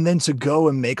 and then to go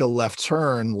and make a left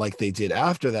turn like they did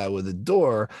after that with the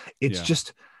door, it's Yeah.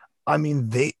 just, I mean,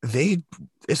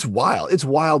 it's wild. It's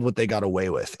wild what they got away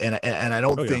with. And I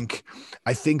don't Oh yeah. think,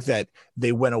 I think that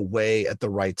they went away at the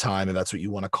right time, if that's what you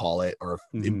want to call it, or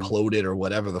Mm-hmm. imploded or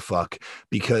whatever the fuck,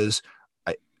 because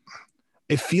I,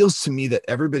 it feels to me that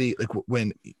everybody, like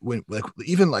when like,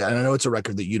 even like, I know it's a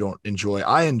record that you don't enjoy,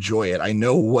 I enjoy it, I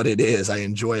know what it is, I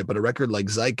enjoy it, but a record like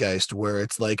Zeitgeist, where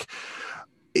it's like,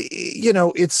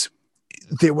 it's,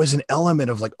 there was an element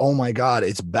of like, oh my god,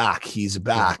 it's back, he's Yeah.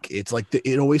 back. It's like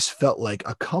it always felt like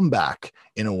a comeback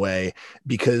in a way,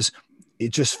 because it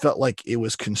just felt like it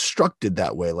was constructed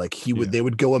that way. Like Yeah. they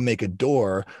would go and make a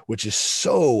door, which is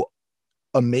so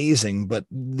amazing, but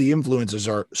the influences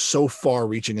are so far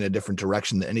reaching in a different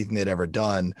direction than anything they'd ever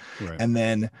done. Right. And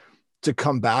then to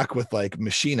come back with like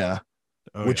Machina,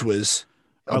 Oh which yeah. was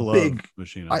I a love big,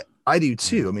 Machina. I do Yeah.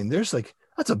 too. I mean, there's like,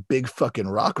 that's a big fucking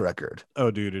rock record.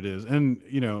 Oh, dude, it is, and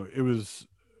it was.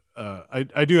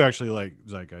 I do actually like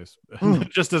Zeitgeist, Mm.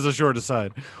 just as a short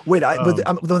aside. Wait, then I must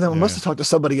Yeah. have talked to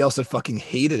somebody else that fucking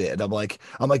hated it. And I'm like,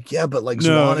 yeah, but like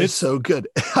No, Zwan is so good.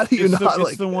 How do you it's not it's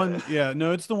like? the one. Yeah,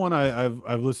 no, it's the one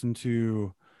I've listened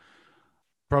to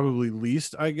probably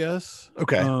least, I guess.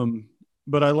 Okay,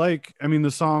 But I mean, the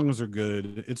songs are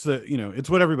good. It's it's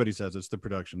what everybody says. It's the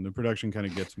production. The production kind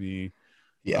of gets me.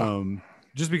 yeah, Um,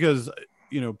 just because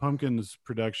Pumpkin's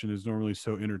production is normally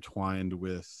so intertwined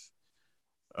with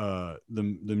the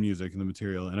music and the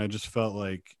material, and I just felt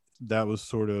like that was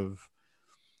sort of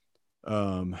I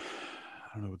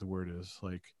don't know what the word is,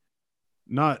 like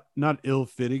not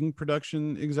ill-fitting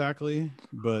production exactly,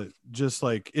 but just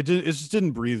like it just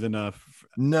didn't breathe enough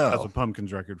as a no,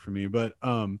 Pumpkins record for me. But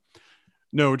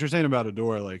no, what you're saying about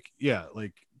Adore, like, yeah,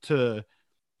 like to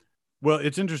well,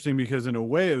 it's interesting because in a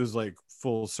way it was like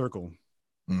full circle,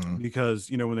 mm, because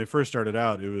when they first started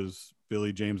out, it was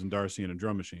Billy, James, and Darcy and a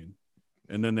drum machine,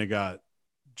 and then they got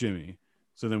Jimmy.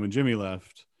 So then when Jimmy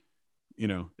left,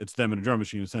 it's them and a drum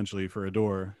machine essentially for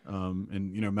Adore.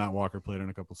 And Matt Walker played on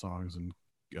a couple songs, and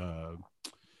uh,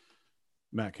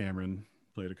 Matt Cameron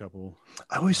played a couple.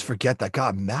 I always forget that.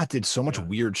 God, Matt did so much Yeah.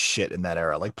 weird shit in that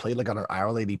era. Like played like on an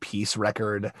Our Lady Peace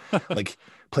record, like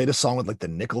played a song with like the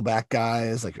Nickelback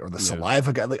guys, like, or the Yeah.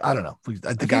 Saliva guy. Like I don't know.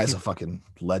 The guy's a fucking I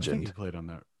think he legend. played on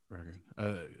that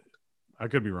record. I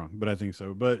could be wrong, but I think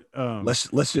so. But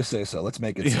Let's just say so. Let's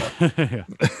make it so. yeah,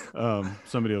 yeah.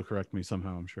 Somebody will correct me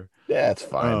somehow, I'm sure. Yeah, it's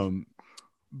fine. Um,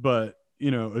 but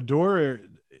Adore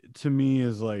to me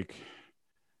is like,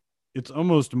 it's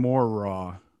almost more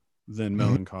raw than Mhm.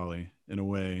 Melancholy in a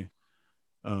way,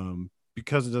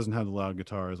 because it doesn't have the loud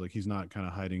guitars. Like, he's not kind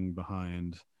of hiding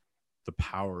behind the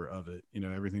power of it.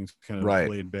 Everything's kind of Right.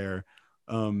 laid bare.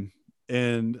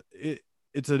 And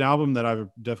it's an album that I've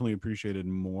definitely appreciated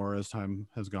more as time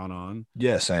has gone on.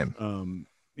 Yeah, same.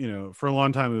 For a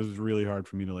long time, it was really hard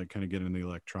for me to like kind of get in the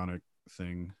electronic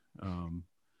thing.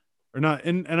 Or not,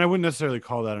 and I wouldn't necessarily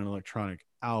call that an electronic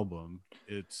album.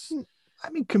 It's I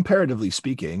mean, comparatively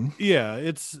speaking. Yeah,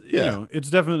 it's Yeah. it's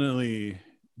definitely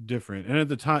different. And at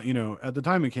the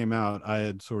time it came out, I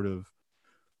had sort of,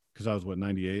 because I was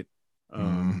 98.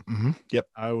 Mm-hmm. Yep.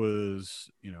 I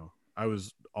was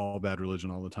all Bad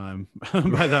Religion all the time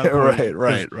by that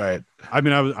point. Right. I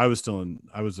mean, I was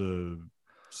a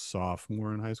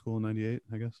sophomore in high school in 98,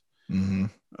 I guess.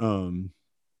 Mm-hmm. Um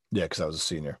Yeah, because I was a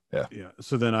senior. Yeah. yeah.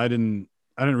 So then I didn't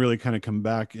really kind of come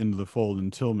back into the fold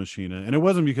until Machina. And it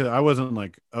wasn't because I wasn't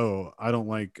like, oh, I don't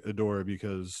like Adore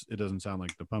because it doesn't sound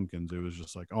like the Pumpkins. It was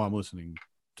just like, oh, I'm listening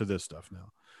to this stuff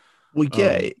now. Well,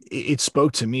 yeah, it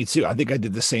spoke to me too. I think I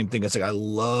did the same thing. It's like I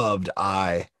loved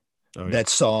that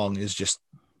song is just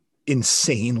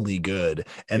insanely good.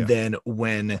 And then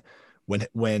when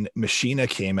Machina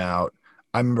came out,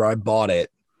 I remember I bought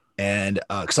it, and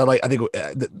because I think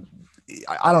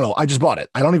I don't know, I just bought it.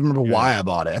 I don't even remember why I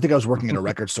bought it. I think I was working in a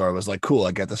record store. I was like, cool,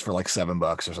 I get this for like $7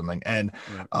 or something. And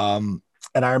and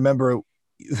I remember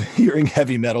hearing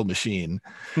Heavy Metal Machine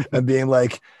and being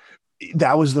like,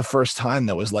 that was the first time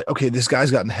that was like, okay, this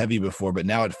guy's gotten heavy before, but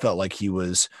now it felt like he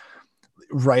was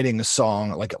writing a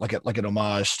song like an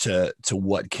homage to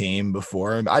what came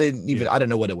before him. I didn't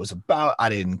know what it was about. I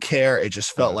didn't care. It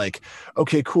just felt like,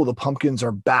 okay, cool, the Pumpkins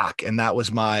are back. And that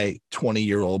was my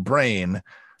 20-year-old brain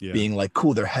being like,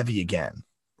 cool, they're heavy again.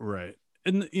 Right.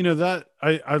 And that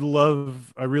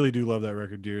I really do love that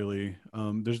record dearly.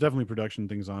 There's definitely production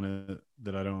things on it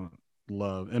that I don't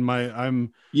love. And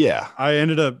I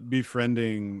ended up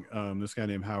befriending this guy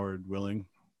named Howard Willing.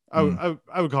 I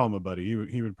would call him a buddy.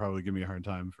 He would probably give me a hard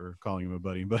time for calling him a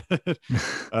buddy, but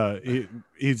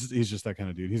he's just that kind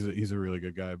of dude. He's a really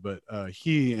good guy. But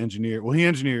he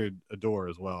engineered Adore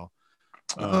as well.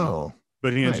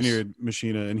 But he engineered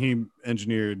Machina, and he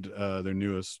engineered their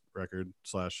newest record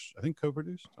 / I think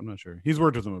co-produced. I'm not sure. He's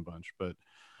worked with them a bunch, but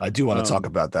I do want to talk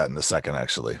about that in a second,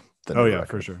 actually.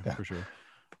 For sure.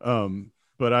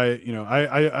 But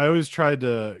I always tried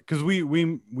to, because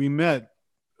we met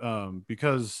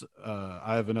because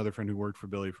I have another friend who worked for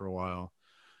Billy for a while,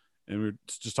 and we were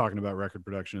just talking about record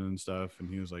production and stuff, and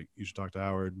he was like, you should talk to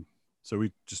Howard. So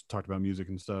we just talked about music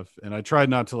and stuff, and I tried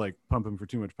not to like pump him for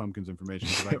too much Pumpkins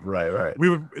information. Right.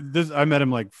 I met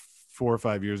him like 4 or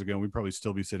 5 years ago, and we'd probably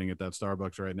still be sitting at that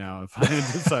Starbucks right now if I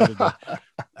had decided to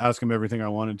ask him everything I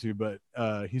wanted to. But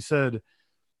he said,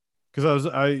 because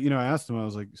I asked him, I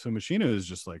was like, so Machina is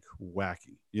just like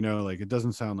wacky, like it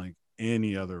doesn't sound like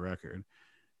any other record.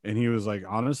 And he was like,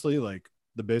 honestly, like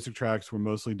the basic tracks were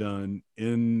mostly done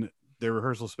in their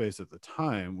rehearsal space at the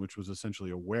time, which was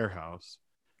essentially a warehouse.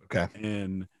 Okay.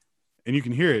 And you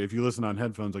can hear it if you listen on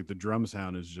headphones, like the drum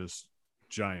sound is just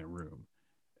giant room.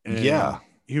 And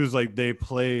he was like, they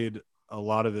played a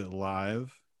lot of it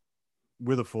live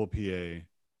with a full PA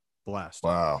blast.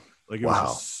 Wow. Like it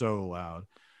was just so loud.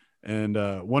 And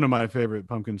one of my favorite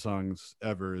Pumpkin songs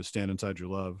ever is "Stand Inside Your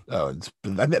Love." Oh,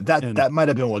 that might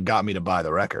have been what got me to buy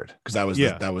the record, because that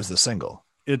was the single.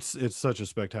 It's such a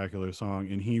spectacular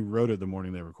song, and he wrote it the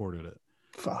morning they recorded it.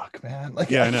 Fuck, man.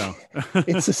 Like, I know.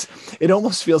 It's just, it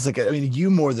almost feels like, I mean, you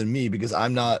more than me, because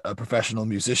I'm not a professional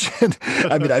musician.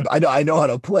 I mean, I know how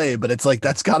to play, but it's like,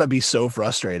 that's gotta be so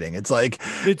frustrating. It's like,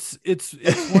 it's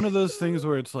one of those things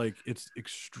where it's like, it's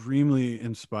extremely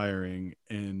inspiring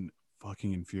and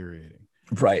fucking infuriating.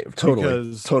 Right.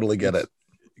 Totally get it.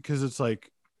 Because it's like,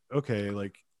 okay,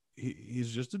 like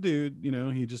he's just a dude,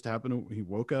 he just he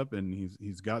woke up and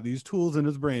he's got these tools in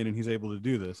his brain and he's able to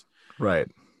do this. Right.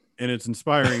 And it's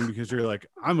inspiring because you're like,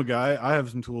 I'm a guy, I have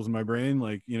some tools in my brain,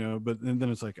 like, but then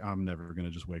it's like, I'm never going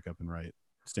to just wake up and write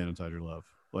 "Stand Inside Your Love."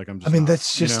 Like, I'm just,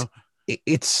 that's just,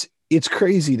 it's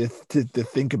crazy to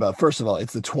think about. First of all,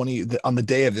 it's on the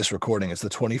day of this recording, it's the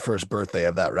 21st birthday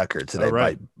of that record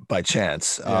today, by chance.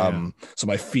 So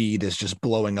my feed is just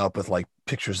blowing up with like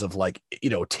pictures of like,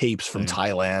 tapes from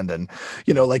Thailand, and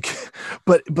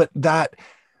but that,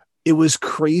 it was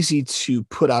crazy to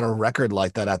put out a record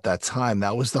like that at that time.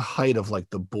 That was the height of like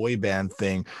the boy band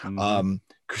thing. Mm-hmm.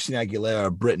 Christina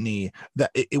Aguilera, Britney, that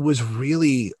it was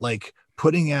really like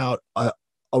putting out a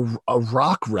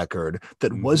rock record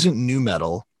that wasn't nu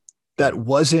metal, that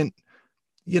wasn't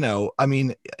I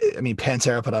mean,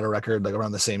 Pantera put out a record like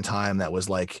around the same time that was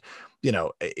like,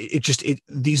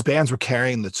 these bands were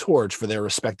carrying the torch for their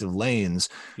respective lanes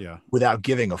Yeah. without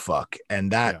giving a fuck.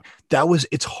 And Yeah.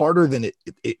 it's harder than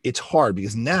it's hard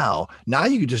because now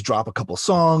you can just drop a couple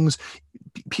songs.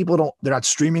 They're not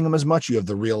streaming them as much. You have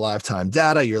the real lifetime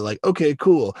data. You're like, okay,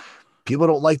 cool. People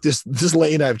don't like this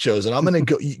lane I've chosen. I'm gonna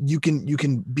go. You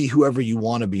can be whoever you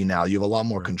want to be now. You have a lot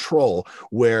more control.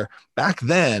 Where back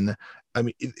then, I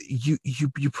mean,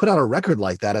 you put out a record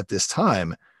like that at this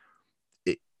time,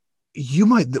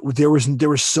 there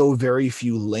were so very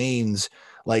few lanes.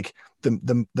 Like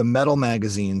the metal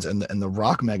magazines and the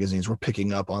rock magazines were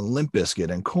picking up on Limp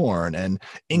Bizkit and Korn and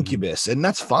Incubus, and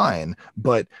that's fine.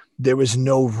 But there was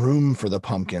no room for the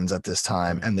Pumpkins at this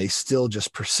time, and they still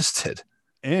just persisted.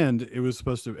 And it was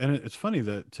supposed to, and it's funny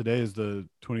that today is the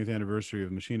 20th anniversary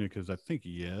of Machina, because I think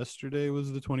yesterday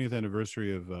was the 20th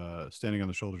anniversary of Standing on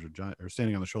the Shoulders of Giants, or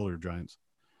Standing on the Shoulder of Giants.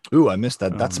 Ooh, I missed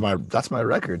that. That's my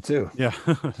record too. Yeah.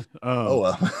 Oh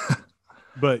well.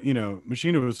 But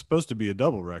Machina was supposed to be a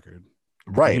double record,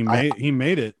 right? He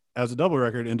made it as a double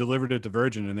record and delivered it to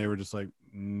Virgin, and they were just like,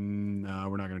 no,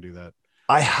 we're not going to do that.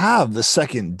 I have the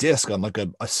second disc on like a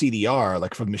CDR,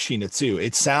 like from Machina 2.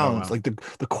 It sounds like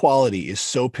the quality is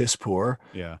so piss poor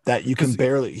that you can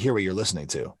barely hear what you're listening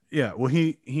to. Yeah. Well,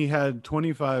 he had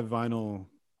 25 vinyl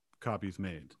copies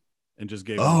made and just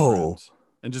gave them to friends,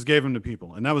 and just gave them to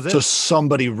people. And that was it. So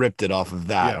somebody ripped it off of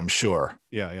that, I'm sure.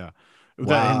 Yeah. Yeah.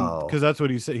 Wow. Because that's what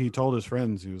he said. He told his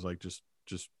friends, he was like, just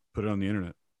put it on the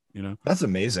internet, That's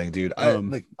amazing, dude. I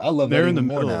love that even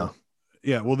more now.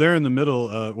 Yeah, well, they're in the middle.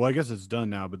 Well, I guess it's done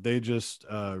now, but they just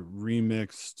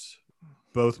remixed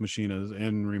both Machinas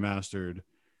and remastered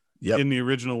in the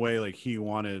original way, like he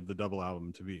wanted the double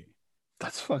album to be.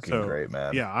 That's fucking great,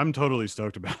 man. Yeah, I'm totally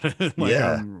stoked about it.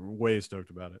 I'm way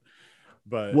stoked about it.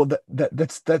 But well,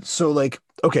 that's so like,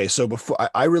 okay, so before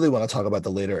I really want to talk about the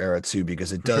later era too,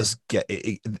 because it does get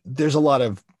there's a lot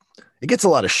of. It gets a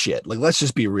lot of shit. Like, let's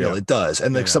just be real. It does.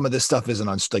 And like some of this stuff isn't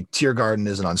on, like Tiergarten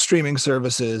isn't on streaming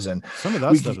services. And some of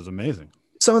that stuff is amazing.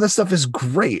 Some of that stuff is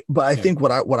great. But I think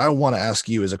what I want to ask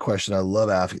you is a question I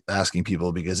love asking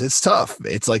people, because it's tough.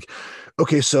 It's like,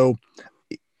 okay, so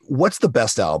what's the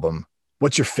best album?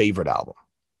 What's your favorite album?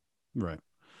 Right.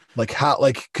 Like how,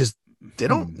 like, cause they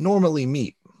don't normally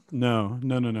meet. No.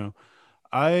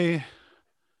 I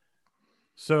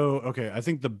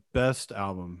think the best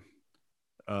album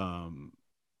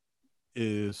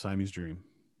is Siamese Dream,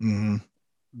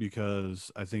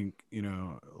 because I think,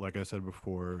 like I said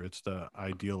before, it's the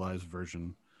idealized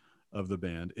version of the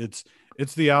band. It's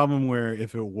the album where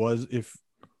if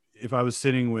I was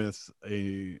sitting with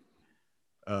a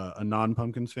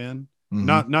non-Pumpkins fan,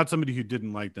 not somebody who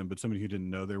didn't like them, but somebody who didn't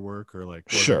know their work or like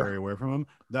wasn't very aware from them,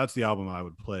 that's the album I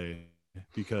would play,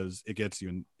 because it gets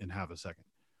you in half a second.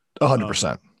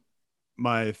 100%.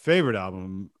 My favorite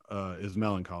album is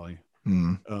Melancholy.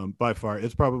 By far,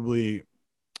 it's probably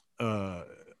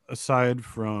aside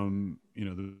from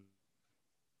the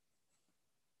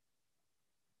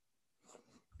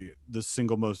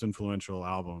single most influential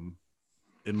album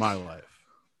in my life.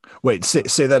 Wait,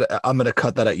 say that. I'm gonna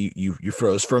cut that out. You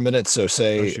froze for a minute, so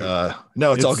say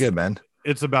no, it's all good, man.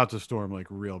 It's about to storm like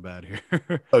real bad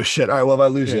here. Oh shit. All right, well, if I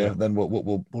lose you, then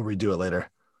we'll redo it later.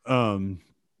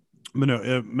 But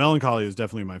no, Melancholy is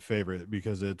definitely my favorite,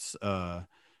 because it's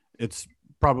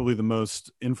probably the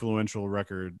most influential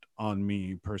record on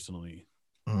me personally.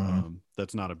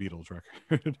 That's not a Beatles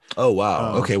record. Oh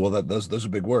wow. Okay, well those are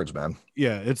big words, man.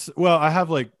 Yeah, I have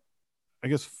like, I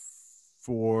guess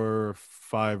 4 or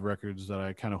 5 records that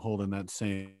I kind of hold in that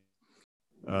same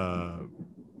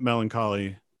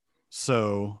Melancholy,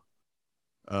 So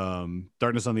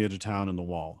Darkness on the Edge of Town, and The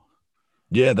Wall.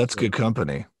 Yeah, that's good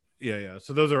company. Yeah.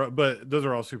 So those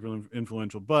are all super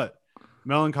influential. But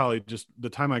Melancholy, just the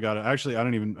time I got it, actually, I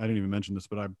didn't even mention this,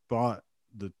 but I bought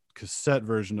the cassette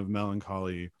version of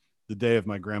Melancholy the day of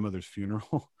my grandmother's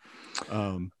funeral.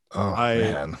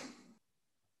 Man.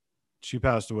 She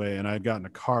passed away, and I had gotten a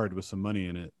card with some money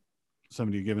in it.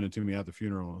 Somebody had given it to me at the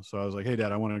funeral. So I was like, hey,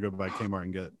 Dad, I want to go by Kmart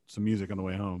and get some music on the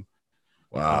way home.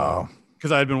 Wow.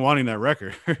 Because I had been wanting that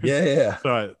record. Yeah.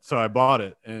 So I bought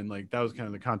it, and like that was kind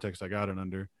of the context I got it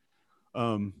under.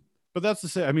 But that's to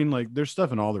say, I mean, like there's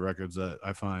stuff in all the records that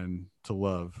I find to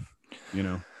love,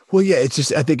 Well, yeah, it's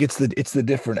just, I think it's the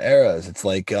different eras. It's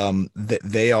like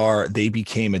they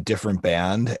became a different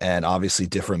band and obviously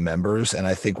different members. And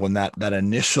I think when that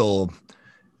initial,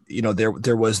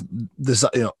 there was this,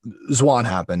 Zwan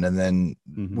happened, and then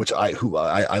which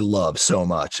I love so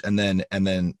much, and then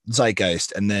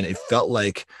Zeitgeist, and then it felt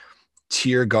like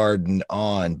Tear Garden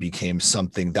on became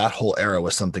something, that whole era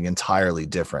was something entirely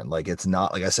different. Like it's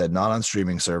not, like I said, not on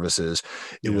streaming services.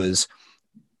 It was,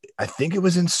 I think it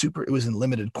was in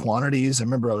limited quantities. I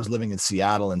remember I was living in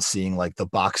Seattle and seeing like the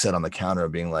box set on the counter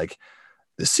being like,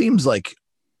 this seems like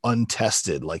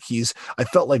untested. Like I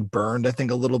felt like burned, I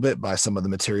think, a little bit by some of the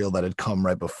material that had come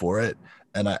right before it.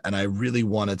 And I really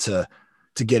wanted to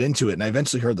get into it. And I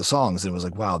eventually heard the songs and it was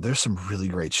like, wow, there's some really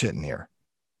great shit in here.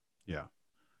 Yeah.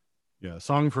 Yeah.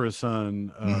 Song for a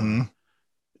Son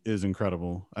is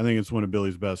incredible. I think it's one of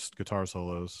Billy's best guitar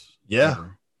solos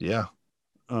ever. Yeah.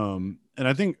 And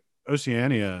I think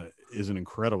Oceania is an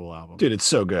incredible album. Dude, it's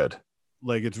so good.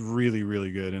 Like it's really,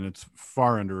 really good, and it's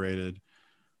far underrated.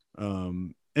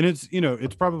 And it's,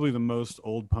 it's probably the most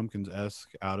Old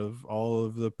Pumpkins-esque out of all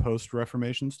of the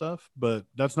post-Reformation stuff, but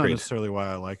that's not necessarily why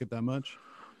I like it that much,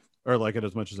 or like it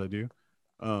as much as I do.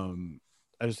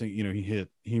 I just think,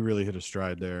 he really hit a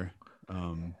stride there.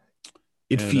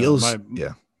 It feels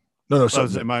No,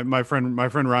 sorry. My friend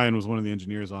Ryan was one of the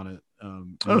engineers on it.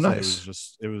 Nice.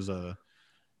 It was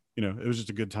just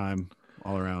a good time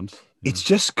all around. It's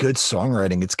just good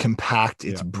songwriting. It's compact.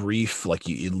 It's brief. Like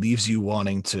it leaves you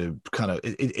wanting to kind of.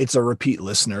 It's a repeat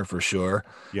listener for sure.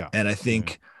 Yeah. And I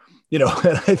think, and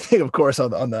I think of course on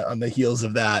the heels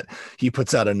of that, he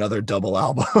puts out another double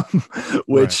album,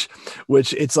 which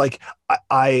it's like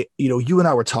you and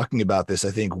I were talking about this,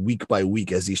 I think, week by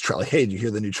week as he's like, hey, did you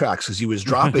hear the new tracks? Because he was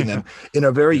dropping them in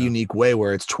a very unique way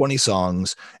where it's 20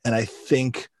 songs, and I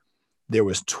think there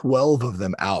was 12 of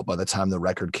them out by the time the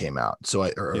record came out. So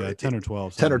 10 or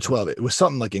 12. 10 or 12. It was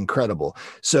something like incredible.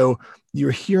 So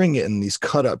you're hearing it in these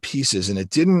cut up pieces, and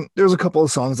there's a couple of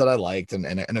songs that I liked and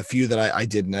a few that I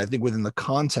didn't. I think within the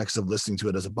context of listening to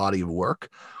it as a body of work,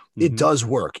 it does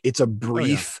work. It's a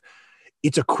brief,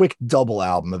 it's a quick double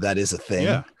album, if that is a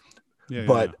thing.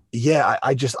 I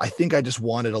think I just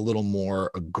wanted a little more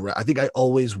I think I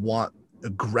always want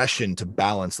aggression to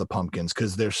balance the Pumpkins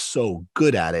because they're so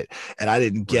good at it, and I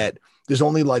didn't get there's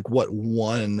only like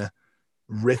one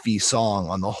riffy song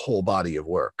on the whole body of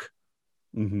work.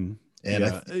 And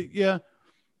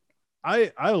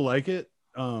I like it.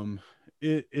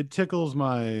 It tickles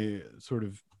my sort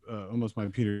of almost my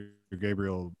Peter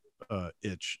Gabriel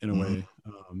itch in a way,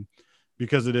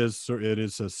 because it is so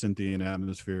synthy and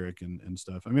atmospheric and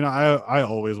stuff. I mean, I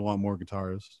always want more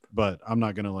guitars, but I'm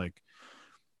not gonna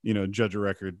judge a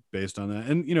record based on that.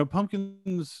 And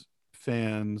Pumpkins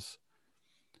fans,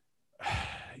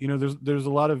 there's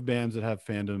a lot of bands that have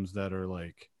fandoms that are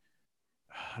like,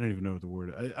 I don't even know what the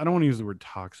word, I don't want to use the word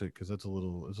toxic because it's a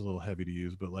little heavy to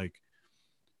use, but like,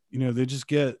 they just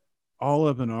get all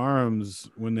up in arms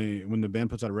when the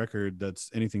band puts out a record that's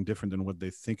anything different than what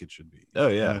they think it should be. Oh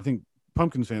yeah. And I think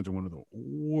Pumpkins fans are one of the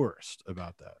worst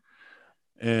about that.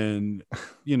 And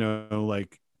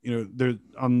they're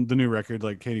on the new record,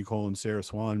 like Katie Cole and Sarah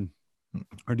Swan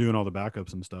are doing all the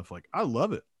backups and stuff. Like, I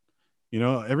love it.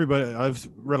 Everybody, I've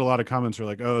read a lot of comments are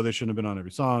like, oh, they shouldn't have been on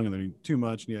every song and they're too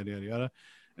much, and yada, yada, yada.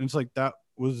 And it's like, that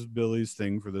was Billy's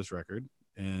thing for this record,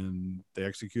 and they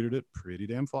executed it pretty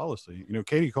damn flawlessly.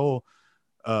 Katie Cole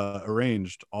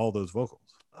arranged all those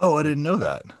vocals. Oh, I didn't know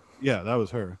that. Yeah, that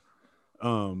was her.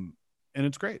 And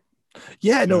it's great.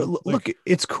 Yeah, no, look,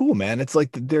 it's cool, man. It's like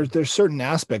there's certain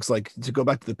aspects, like to go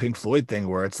back to the Pink Floyd thing,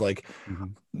 where it's like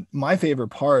my favorite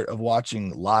part of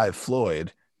watching live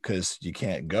Floyd, because you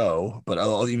can't go, but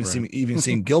I'll even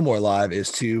seeing Gilmore live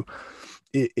is the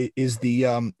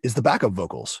backup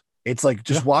vocals. It's like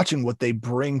just watching what they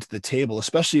bring to the table,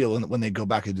 especially when they go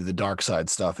back and do the Dark Side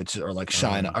stuff. It's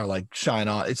Shine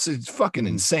On. It's fucking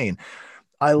insane.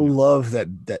 I love that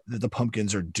the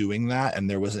Pumpkins are doing that, and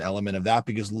there was an element of that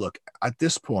because look, at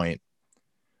this point,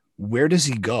 where does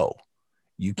he go?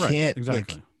 You can't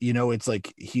it's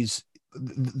like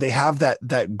they have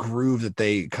that groove that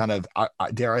they kind of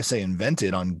dare I say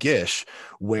invented on Gish,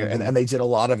 where and they did a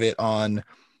lot of it on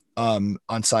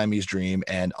Siamese Dream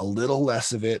and a little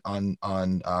less of it on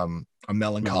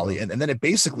Melancholy, and then it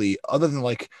basically, other than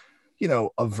like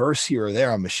a verse here or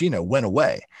there on Machina, went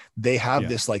away. They have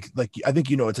this like I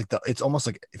think it's like it's almost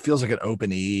like it feels like an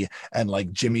open E, and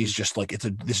like Jimmy's just like it's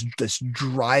this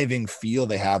driving feel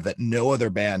they have that no other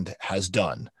band has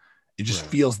done. It just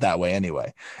feels that way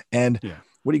anyway. And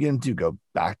what are you gonna do? Go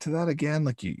back to that again?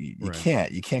 Like you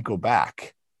can't go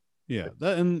back. Yeah,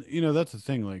 that's the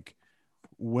thing. Like,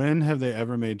 when have they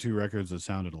ever made two records that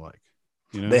sounded alike?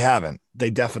 They haven't.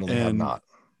 They definitely have not.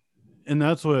 And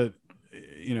that's what.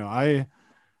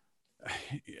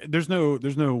 There's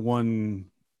no one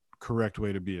correct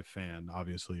way to be a fan,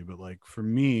 obviously, but like for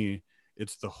me,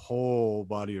 it's the whole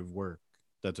body of work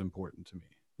that's important to me.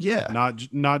 Yeah.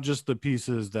 not just the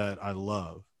pieces that I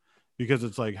love, because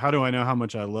it's like, how do I know how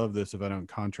much I love this if I don't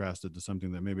contrast it to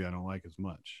something that maybe I don't like as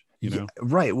much, you Yeah, know?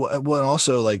 right. Well, and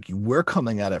also like we're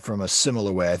coming at it from a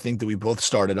similar way. I think that we both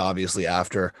started obviously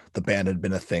after the band had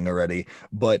been a thing already,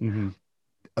 but Hmm.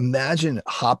 imagine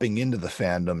hopping into the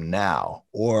fandom now,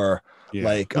 or Yeah.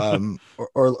 like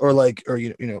or like or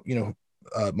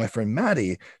my friend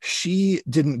Maddie, she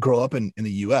didn't grow up in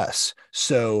the US,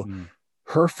 so Mm.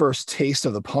 her first taste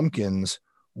of the Pumpkins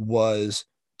was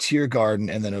Tear Garden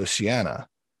and then Oceana,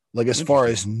 like as far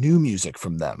as Interesting. new music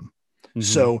from them. Hmm.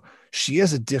 So she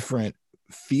has a different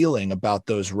feeling about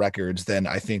those records than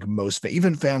I think most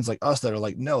even fans like us that are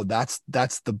like, no, that's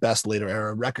the best later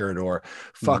era record, or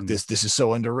fuck Hmm. this is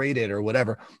so underrated or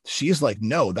whatever. She's like,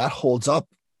 no, that holds up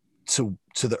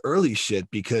to the early shit,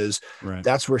 because Right.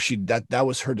 that's where that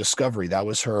was her discovery. That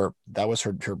was her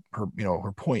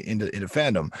her point into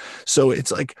fandom. So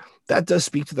it's like that does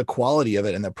speak to the quality of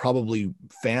it, and that probably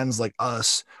fans like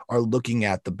us are looking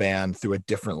at the band through a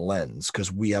different lens,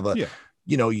 because we have a Yeah.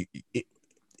 you know it,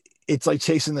 it's like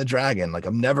chasing the dragon. Like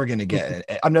I'm never gonna get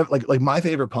it. I'm never like my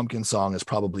favorite Pumpkin song is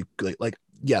probably like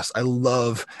yes, I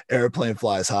love Airplane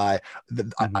Flies High.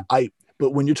 Hmm. I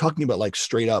but when you're talking about like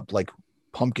straight up like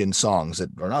Pumpkin songs that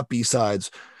are not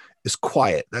B-sides, is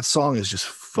Quiet. That song is just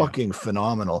Yeah. fucking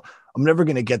phenomenal. I'm never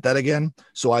gonna get that again,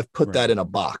 so I've put Right. that in a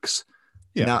box.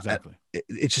 Yeah, Now exactly.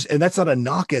 it's just, and that's not a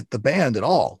knock at the band at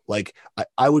all. Like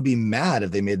I would be mad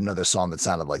if they made another song that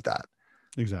sounded like that.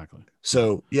 Exactly. Yeah,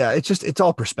 So yeah, it's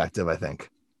all perspective, I think.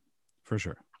 for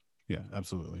sure. Yeah,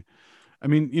 absolutely. I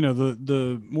mean,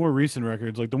 the more recent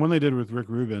records, like the one they did with Rick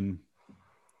Rubin,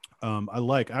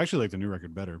 I actually like the new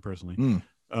record better personally.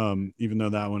 Mm. Even though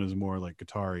that one is more like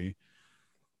guitar-y.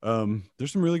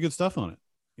 There's some really good stuff on it,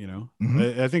 you know. Hmm.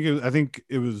 I think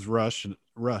it was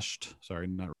rushed. Sorry,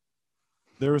 not.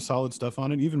 There was solid stuff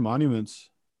on it. Even Monuments,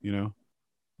 you know,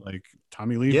 like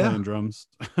Tommy Lee Yeah. playing drums.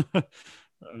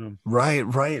 um, Right.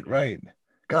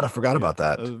 God, I forgot yeah, about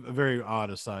that. a very odd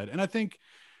aside. And I think,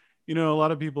 a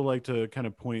lot of people like to kind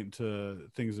of point to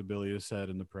things that Billy has said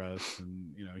in the press,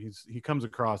 and he comes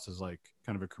across as like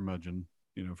kind of a curmudgeon,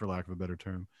 for lack of a better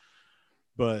term.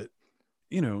 But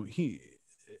he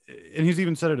and he's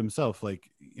even said it himself, like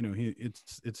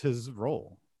it's his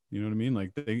role. You know what I mean?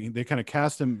 Like they kind of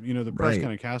cast him. The press Right.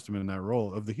 kind of cast him in that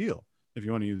role of the heel, if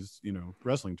you want to use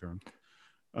wrestling terms.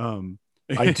 Um,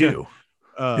 I do.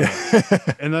 uh,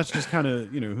 Yeah. and that's just kind of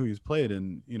who he's played.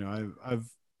 And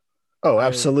Oh, I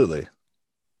absolutely.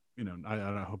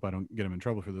 I hope I don't get him in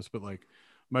trouble for this, but like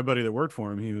my buddy that worked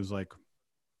for him, he was like,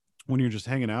 when you're just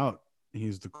hanging out,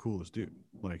 he's the coolest dude.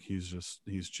 Like he's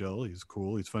chill, he's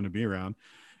cool, he's fun to be around.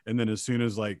 And then as soon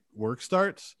as like work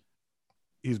starts,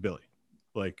 he's Billy.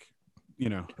 Like,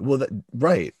 Well,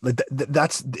 right. Like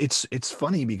that's it's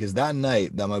funny because that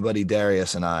night that my buddy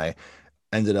Darius and I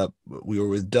ended up, we were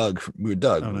with Doug. We were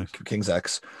Doug, oh nice. King's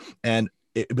X, and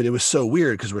but it was so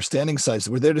weird because we're standing sides.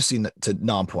 We're there to see to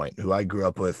Nonpoint, who I grew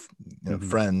up with, Mm-hmm.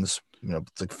 friends.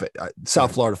 It's like South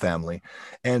Right. Florida family,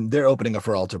 and they're opening up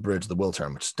for Alter Bridge, the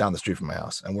Wiltern, which is down the street from my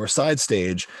house. And we're side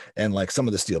stage, and like some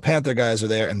of the Steel Panther guys are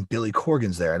there, and Billy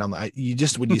Corgan's there. And you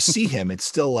just when you see him, it's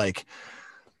still like,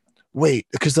 wait,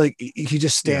 because like he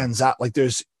just Yeah. stands out. Like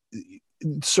there's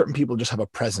certain people just have a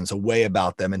presence, a way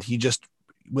about them, and he just,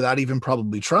 without even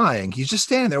probably trying, he's just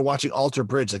standing there watching Alter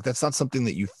Bridge. Like that's not something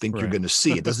that you think you're Right. going to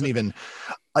see. It doesn't even,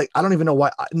 I don't even know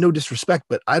why. No disrespect,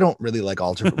 but I don't really like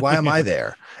Alter. Why am I Yeah.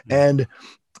 there? Yeah. And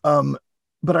um,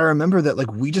 but I remember that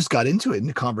like we just got into it in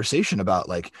a conversation about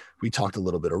like we talked a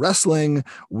little bit of wrestling.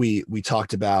 We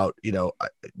talked about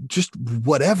just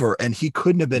whatever, and he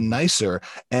couldn't have been Mm-hmm. nicer.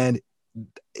 And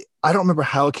I don't remember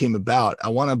how it came about. I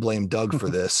want to blame Doug for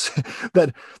this.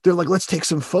 That they're like, let's take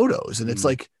some photos, and it's Mm.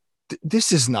 like,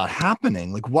 this is not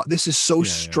happening. Like, what? This is so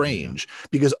Yeah. strange,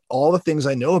 because all the things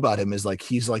I know about him is like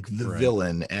he's like the Right.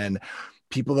 villain, and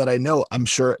people that I know, I'm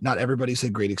sure not everybody's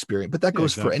had great experience, but that Yeah,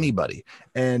 goes for exactly. anybody.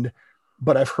 And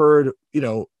but I've heard,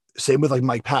 same with like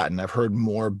Mike Patton. I've heard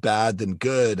more bad than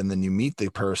good, and then you meet the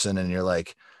person, and you're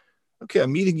like, okay,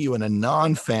 I'm meeting you in a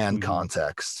non-fan Mm-hmm.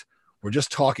 context. We're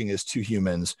just talking as two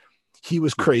humans. He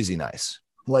was Yeah. crazy nice,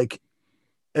 like,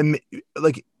 and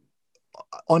like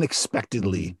Mm-hmm.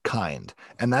 unexpectedly kind,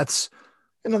 and that's,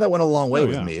 that went a long way Oh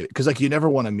with yeah. me, because like you never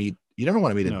want to meet a No, of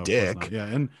course not. dick. Yeah.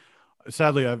 And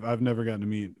sadly, I've never gotten to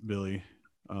meet Billy.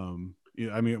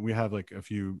 Yeah, I mean, we have like a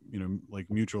few, like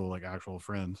mutual, like actual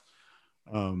friends.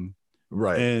 Um,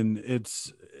 Right. and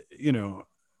you know,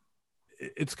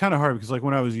 it's kind of hard because like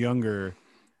when I was younger,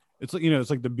 it's like, it's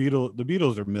like the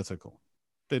Beatles are mythical,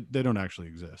 they don't actually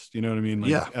exist. You know what I mean? Like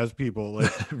Yeah. as people,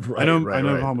 like Right, I know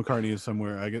right. Paul McCartney is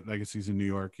somewhere. I guess he's in New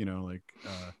York. You know, like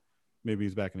maybe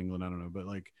he's back in England. I don't know, but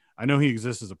like I know he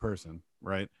exists as a person,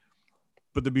 right?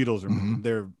 But the Beatles are Mhm.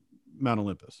 they're Mount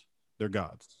Olympus. They're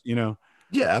gods. You know.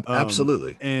 Yeah,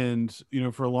 absolutely. And you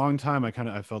know, for a long time, I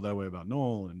felt that way about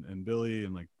Noel and Billy,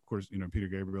 and like of course, you know, Peter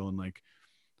Gabriel, and like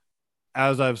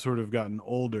as I've sort of gotten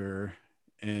older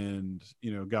and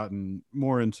you know gotten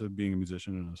more into being a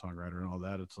musician and a songwriter and all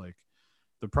that, it's like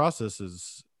the process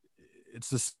is it's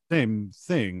the same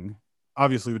thing,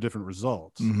 obviously with different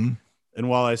results. Mhm. And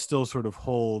while I still sort of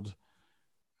hold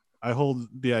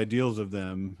the ideals of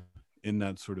them in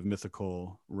that sort of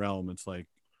mythical realm, it's like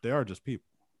they are just people,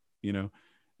 you know.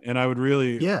 And I would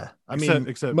really Yeah, I except mean,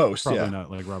 except most, probably yeah.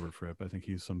 not like Robert Fripp. I think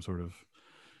he's some sort of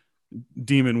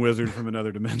demon wizard from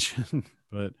another dimension.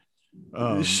 But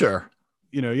um Sure.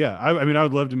 you know, yeah, I mean I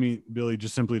would love to meet Billy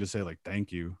just simply to say like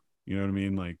thank you, you know what I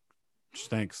mean, like just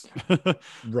thanks.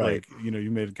 Right. Like you know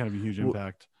you made kind of a huge Well,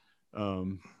 impact.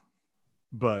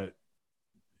 But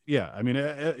yeah, I mean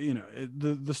you know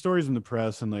the stories in the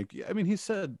press, and like I mean he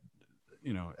said,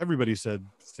 you know, everybody said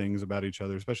things about each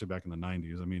other, especially back in the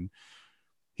 90s. I mean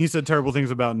he said terrible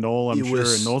things about Noel, I'm it sure, and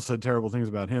was Noel said terrible things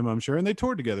about him, I'm sure, and they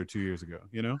toured together 2 years ago,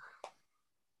 you know.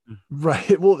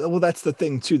 right. Well, that's the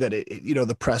thing too, that you know,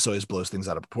 the press always blows things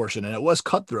out of proportion, and it was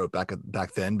cutthroat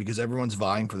back then because everyone's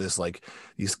vying for this, like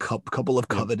these couple of Yep.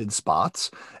 coveted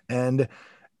spots, and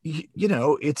you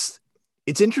know, it's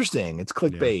interesting. It's Yeah.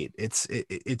 clickbait.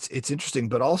 It's interesting,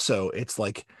 but also it's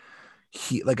like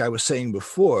like I was saying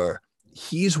before,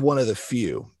 he's one of the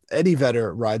few. Eddie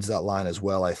Vedder rides that line as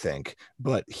well, I think,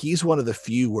 but he's one of the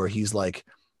few where he's like,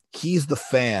 he's the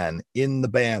fan in the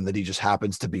band that he just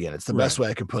happens to be in. It's the best Right.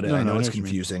 way I can put it. No, I no, know I know it's what you mean.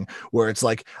 confusing, where it's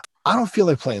like, I don't feel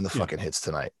like playing the Yeah. fucking hits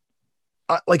tonight.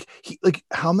 Like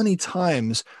how many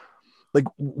times, like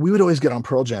we would always get on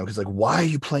Pearl Jam because like, why are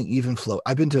you playing Even Flow?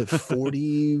 I've been to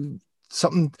 40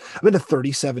 something, I've been to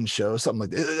 37 shows, something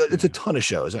like that. It's a Yeah. ton of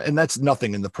shows, and that's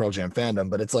nothing in the Pearl Jam fandom,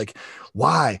 but it's like,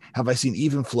 why have I seen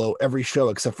Even Flow every show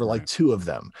except for like Right. two of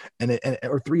them and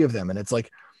or three of them? And it's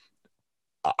like,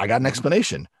 I got an Mhm.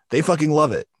 explanation. They fucking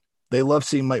love it. They love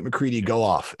seeing Mike McCready Yeah. go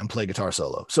off and play guitar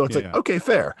solo. So it's Yeah. like, Yeah. okay,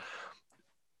 fair.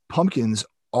 Pumpkins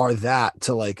are that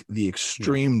to like the Yeah.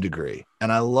 extreme degree.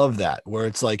 And I love that, where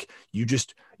it's like you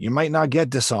might not get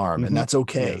Disarm, and Mm-hmm. that's Yeah.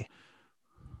 okay.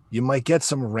 You might get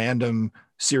some random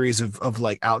series of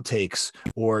like outtakes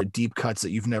or deep cuts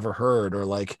that you've never heard, or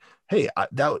like, hey,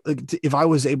 that like, if I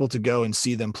was able to go and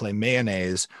see them play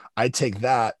Mayonnaise, I'd take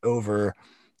that over,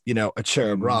 you know, a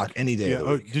Cherub Mm, Rock any day of yeah. the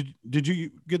Oh, week. did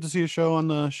you get to see a show on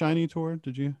the Shiny tour?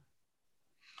 Did you?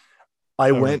 I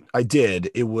Oh, right. went, I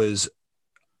did. It was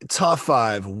top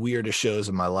five weirdest shows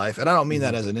of my life. And I don't mean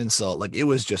Mm-hmm. that as an insult. Like it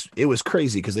was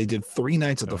crazy because they did 3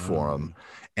 nights at the Forum,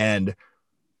 Yeah. and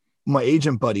my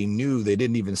agent buddy knew they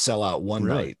didn't even sell out one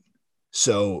Really? night.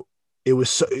 So it was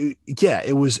so, yeah,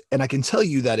 it was. And I can tell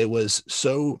you that it was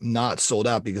so not sold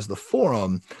out because the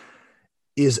Forum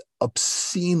is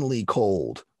obscenely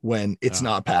cold when it's Ah.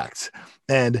 not packed.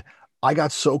 And I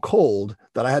got so cold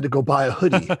that I had to go buy a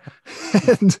hoodie.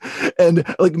 and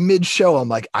and like mid show, I'm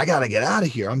like, I gotta get out of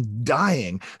here. I'm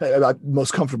dying.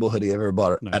 Most comfortable hoodie I've ever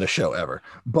bought at a Nice. show ever.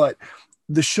 But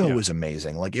the show Yeah. was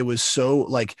amazing. Like it was so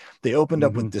like they opened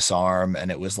up Mm-hmm. with Disarm,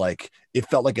 and it was like it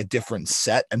felt like a different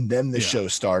set, and then the Yeah. show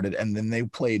started, and then they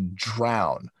played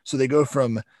Drown. So they go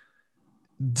from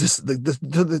just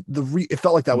it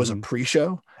felt like that was a Mm-hmm.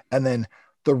 pre-show, and then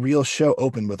the real show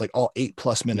opened with like all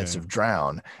 8+ minutes Yeah. of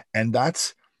Drown, and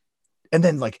that's and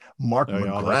then like Mark Oh,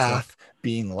 yeah. All that McGrath stuff.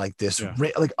 being like this Yeah.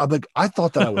 like I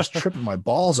thought that I was tripping my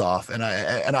balls off, and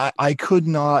I could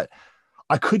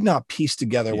not piece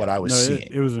together what Yeah. I was No,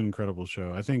 seeing. it was an incredible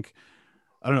show. I think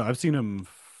I don't know. I've seen him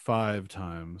 5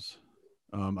 times.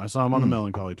 I saw him on the Mm.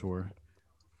 Melancholy tour,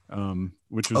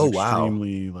 which was Oh wow.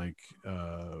 extremely like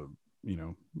you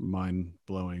know, mind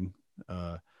blowing.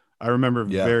 I remember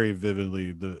Yeah, very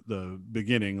vividly the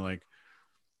beginning. Like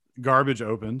Garbage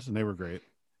opened and they were great.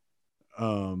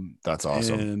 that's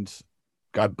awesome. And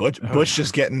God, oh Butch yeah,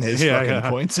 just getting his yeah, fucking yeah.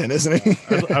 points in, isn't he?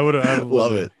 I would love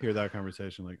Love to it. hear that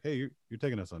conversation. Like, hey, you're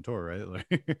taking us on tour, right?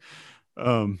 Like,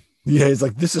 um, Yeah, he's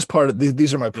like, this is part of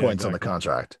these are my yeah, points on the exactly.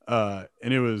 contract.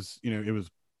 And it was, you know, it was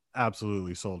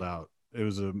absolutely sold out. It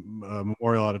was a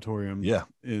Memorial Auditorium Yeah.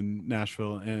 in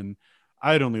Nashville, and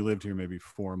I had only lived here maybe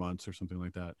 4 months or something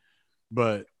like that.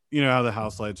 But you know how the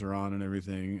house lights are on and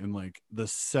everything, and like the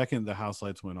second the house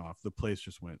lights went off, the place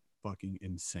just went fucking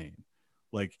insane,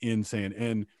 like insane,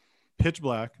 and pitch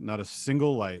black, not a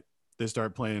single light. They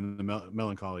start playing the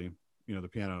Melancholy, you know, the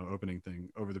piano opening thing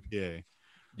over the PA.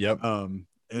 Yep.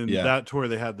 And Yeah. that tour,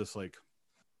 they had this like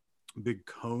big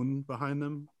cone behind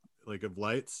them, like of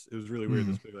lights. It was really weird.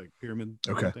 This big like pyramid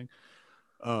thing.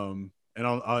 And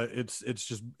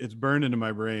it's burned into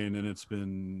my brain, and it's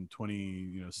been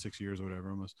 6 years or whatever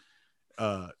almost.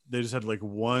 They just had like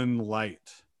one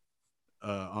light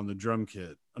on the drum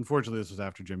kit. Unfortunately, this was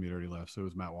after Jimmy had already left, so it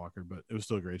was Matt Walker, but it was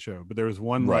still a great show. But there was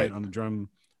one light on the drum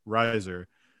riser,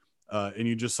 and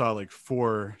you just saw like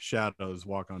 4 shadows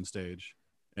walk on stage,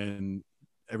 and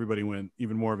everybody went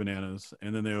even more bananas.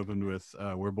 And then they opened with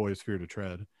Where Boys Fear to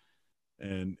Tread,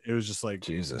 and it was just like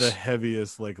the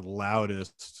heaviest, like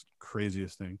loudest,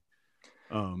 craziest thing.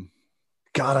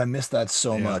 God, I missed that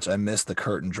so much. I missed the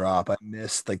curtain drop. I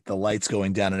missed like the lights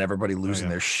going down and everybody losing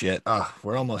their shit.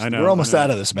 We're almost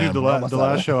out of this, man. Dude, the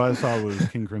last show I saw was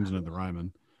King Crimson at the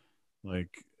Ryman. Like,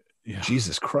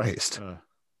 Jesus Christ.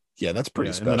 Yeah, that's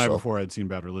pretty special. And the night before I'd seen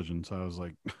Bad Religion, so I was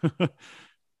like,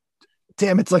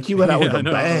 damn, it's like you went out with a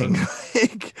bang.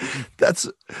 Like, that's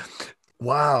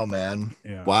wow, man.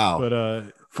 Yeah. Wow.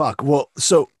 But fuck. Well,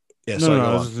 so I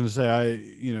was just gonna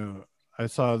say I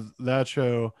saw that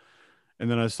show, and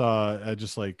then I saw at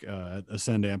just like at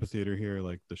Ascend Amphitheater here,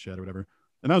 like the Shed or whatever,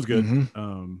 and that was good.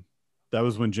 That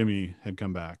was when Jimmy had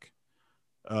come back,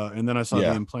 and then I saw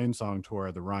the In Plain Song tour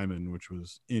at the Ryman, which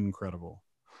was incredible.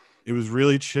 It was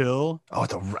really chill. Oh, at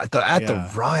the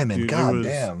Ryman, dude, God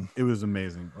damn, it was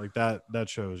amazing. Like that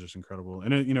show was just incredible,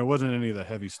 and it wasn't any of the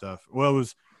heavy stuff. Well, it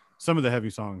was some of the heavy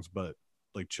songs, but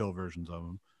like chill versions of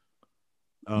them.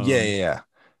 Yeah.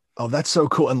 Oh, that's so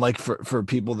cool. And like for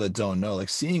people that don't know, like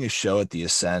seeing a show at the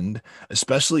Ascend,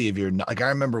 especially if you're not, like, I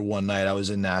remember one night I was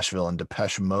in Nashville and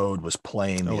Depeche Mode was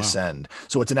playing the Ascend.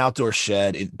 So it's an outdoor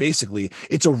shed.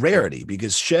 It's a rarity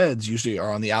because sheds usually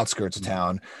are on the outskirts of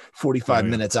town, 45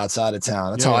 minutes outside of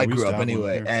town. That's how I grew up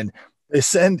anyway. And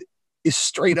Ascend is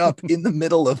straight up in the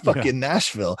middle of fucking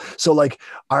Nashville. So like,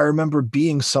 I remember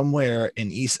being somewhere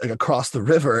in East, like across the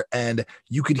river, and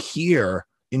you could hear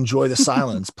Enjoy the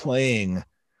Silence playing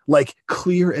like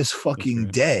clear as fucking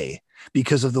day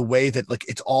because of the way that like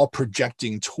it's all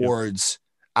projecting towards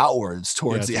outwards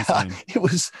towards it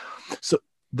was so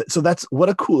that's what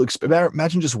a cool experience.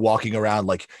 Imagine just walking around,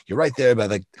 like you're right there by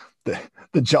like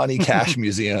the Johnny Cash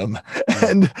museum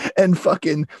and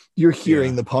fucking you're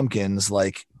hearing the Pumpkins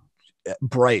like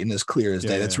bright and as clear as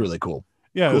day. That's really cool.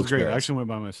 Yeah, cool, it was great. I actually went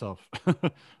by myself.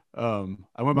 I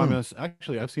went by myself.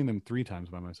 Actually, I've seen them 3 times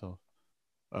by myself.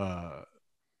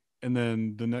 And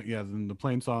then then the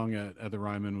Plain Song at the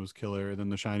Ryman was killer. Then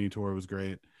the Shiny tour was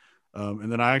great.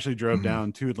 And then I actually drove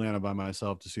down to Atlanta by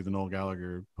myself to see the Noel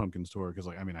Gallagher Pumpkins tour because,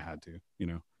 like, I mean, I had to,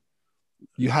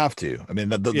 You have to. I mean,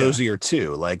 those are your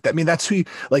 2. Like, I mean, that's who.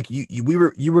 Like, you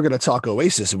were going to talk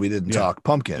Oasis and we didn't talk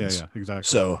Pumpkins. Yeah, exactly.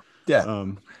 So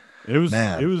it was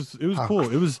cool.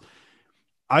 It was.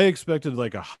 I expected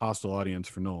like a hostile audience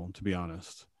for Noel, to be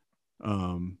honest.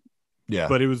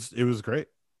 But it was great.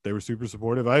 They were super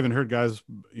supportive. I even heard guys,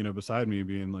 beside me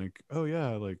being like, "Oh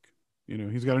yeah, like,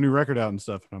 he's got a new record out and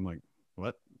stuff." And I'm like,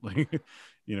 "What?" Like,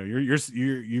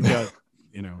 you've got,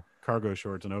 cargo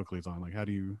shorts and Oakleys on. Like, how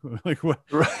do you like what?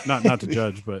 Not to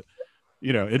judge, but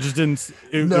it just didn't.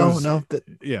 It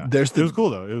was cool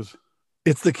though.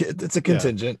 It's a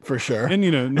contingent for sure. And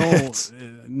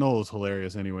Noel is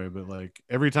hilarious anyway. But like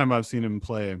every time I've seen him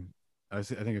play, I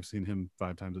think I've seen him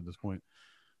 5 times at this point.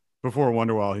 Before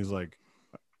Wonderwall, he's like,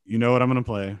 you know what I'm going to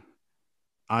play.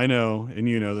 I know, and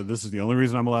you know that this is the only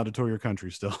reason I'm allowed to tour your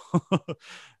country still.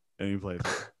 And he played.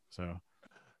 So,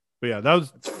 but yeah, that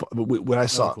was when I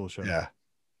saw a cool show. Yeah,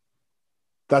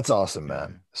 that's awesome,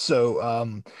 man.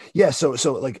 So,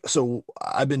 so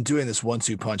I've been doing this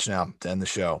 1-2 punch now to end the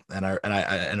show, and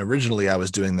originally I was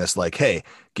doing this like, hey,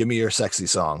 give me your sexy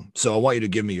song. So I want you to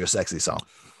give me your sexy song.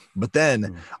 But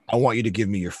then I want you to give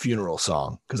me your funeral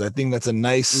song because I think that's a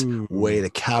nice way to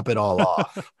cap it all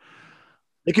off.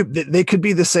 They could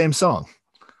be the same song.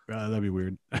 That'd be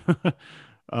weird.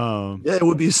 It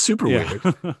would be super weird.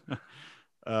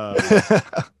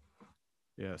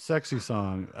 Sexy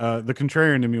song. The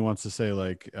contrarian in me wants to say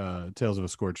like Tales of a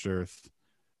Scorched Earth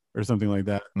or something like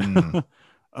that. No,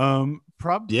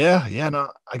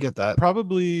 I get that.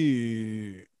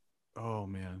 Probably. Oh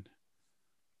man.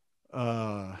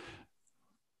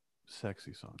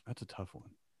 Sexy song. That's a tough one.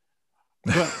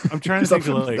 But I'm trying to think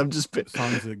of like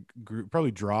songs that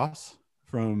probably Dross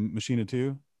from Machina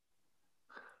 2.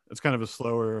 It's kind of a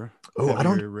slower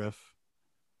riff.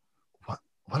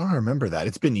 I don't remember that.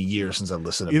 It's been years since I've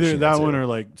listened to either Machina that 2. one or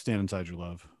like Stand Inside Your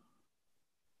Love.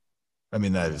 I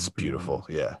mean, that is beautiful.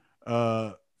 Yeah.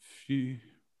 And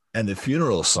the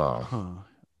funeral song.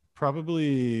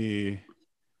 Probably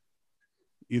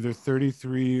either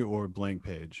 33 or Blank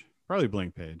Page. Probably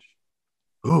Blank Page.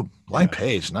 Ooh, Blank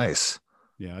Page, nice.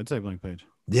 Yeah, I'd say Blank Page.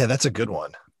 Yeah, that's a good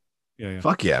one. Yeah.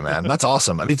 Fuck yeah, man. That's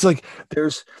awesome. I mean, it's like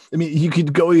you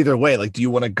could go either way. Like, do you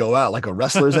want to go out like a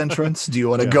wrestler's entrance? Do you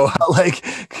want to go out like,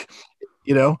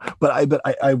 but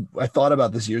I thought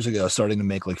about this years ago, starting to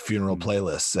make like funeral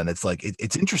playlists. And it's like,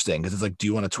 it's interesting because it's like, do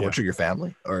you want to torture your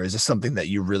family, or is this something that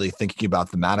you're really thinking about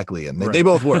thematically? And they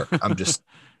both work. I'm just,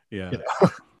 yeah.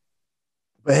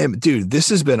 But hey, dude, this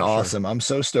has been awesome. I'm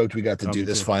so stoked we got to do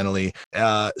this finally.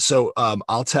 So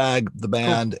I'll tag the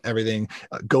band, everything.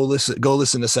 Go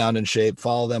listen to Sound and Shape.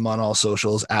 Follow them on all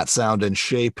socials at Sound and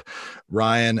Shape.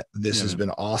 Ryan, this has been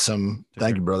awesome.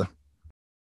 Thank you, brother.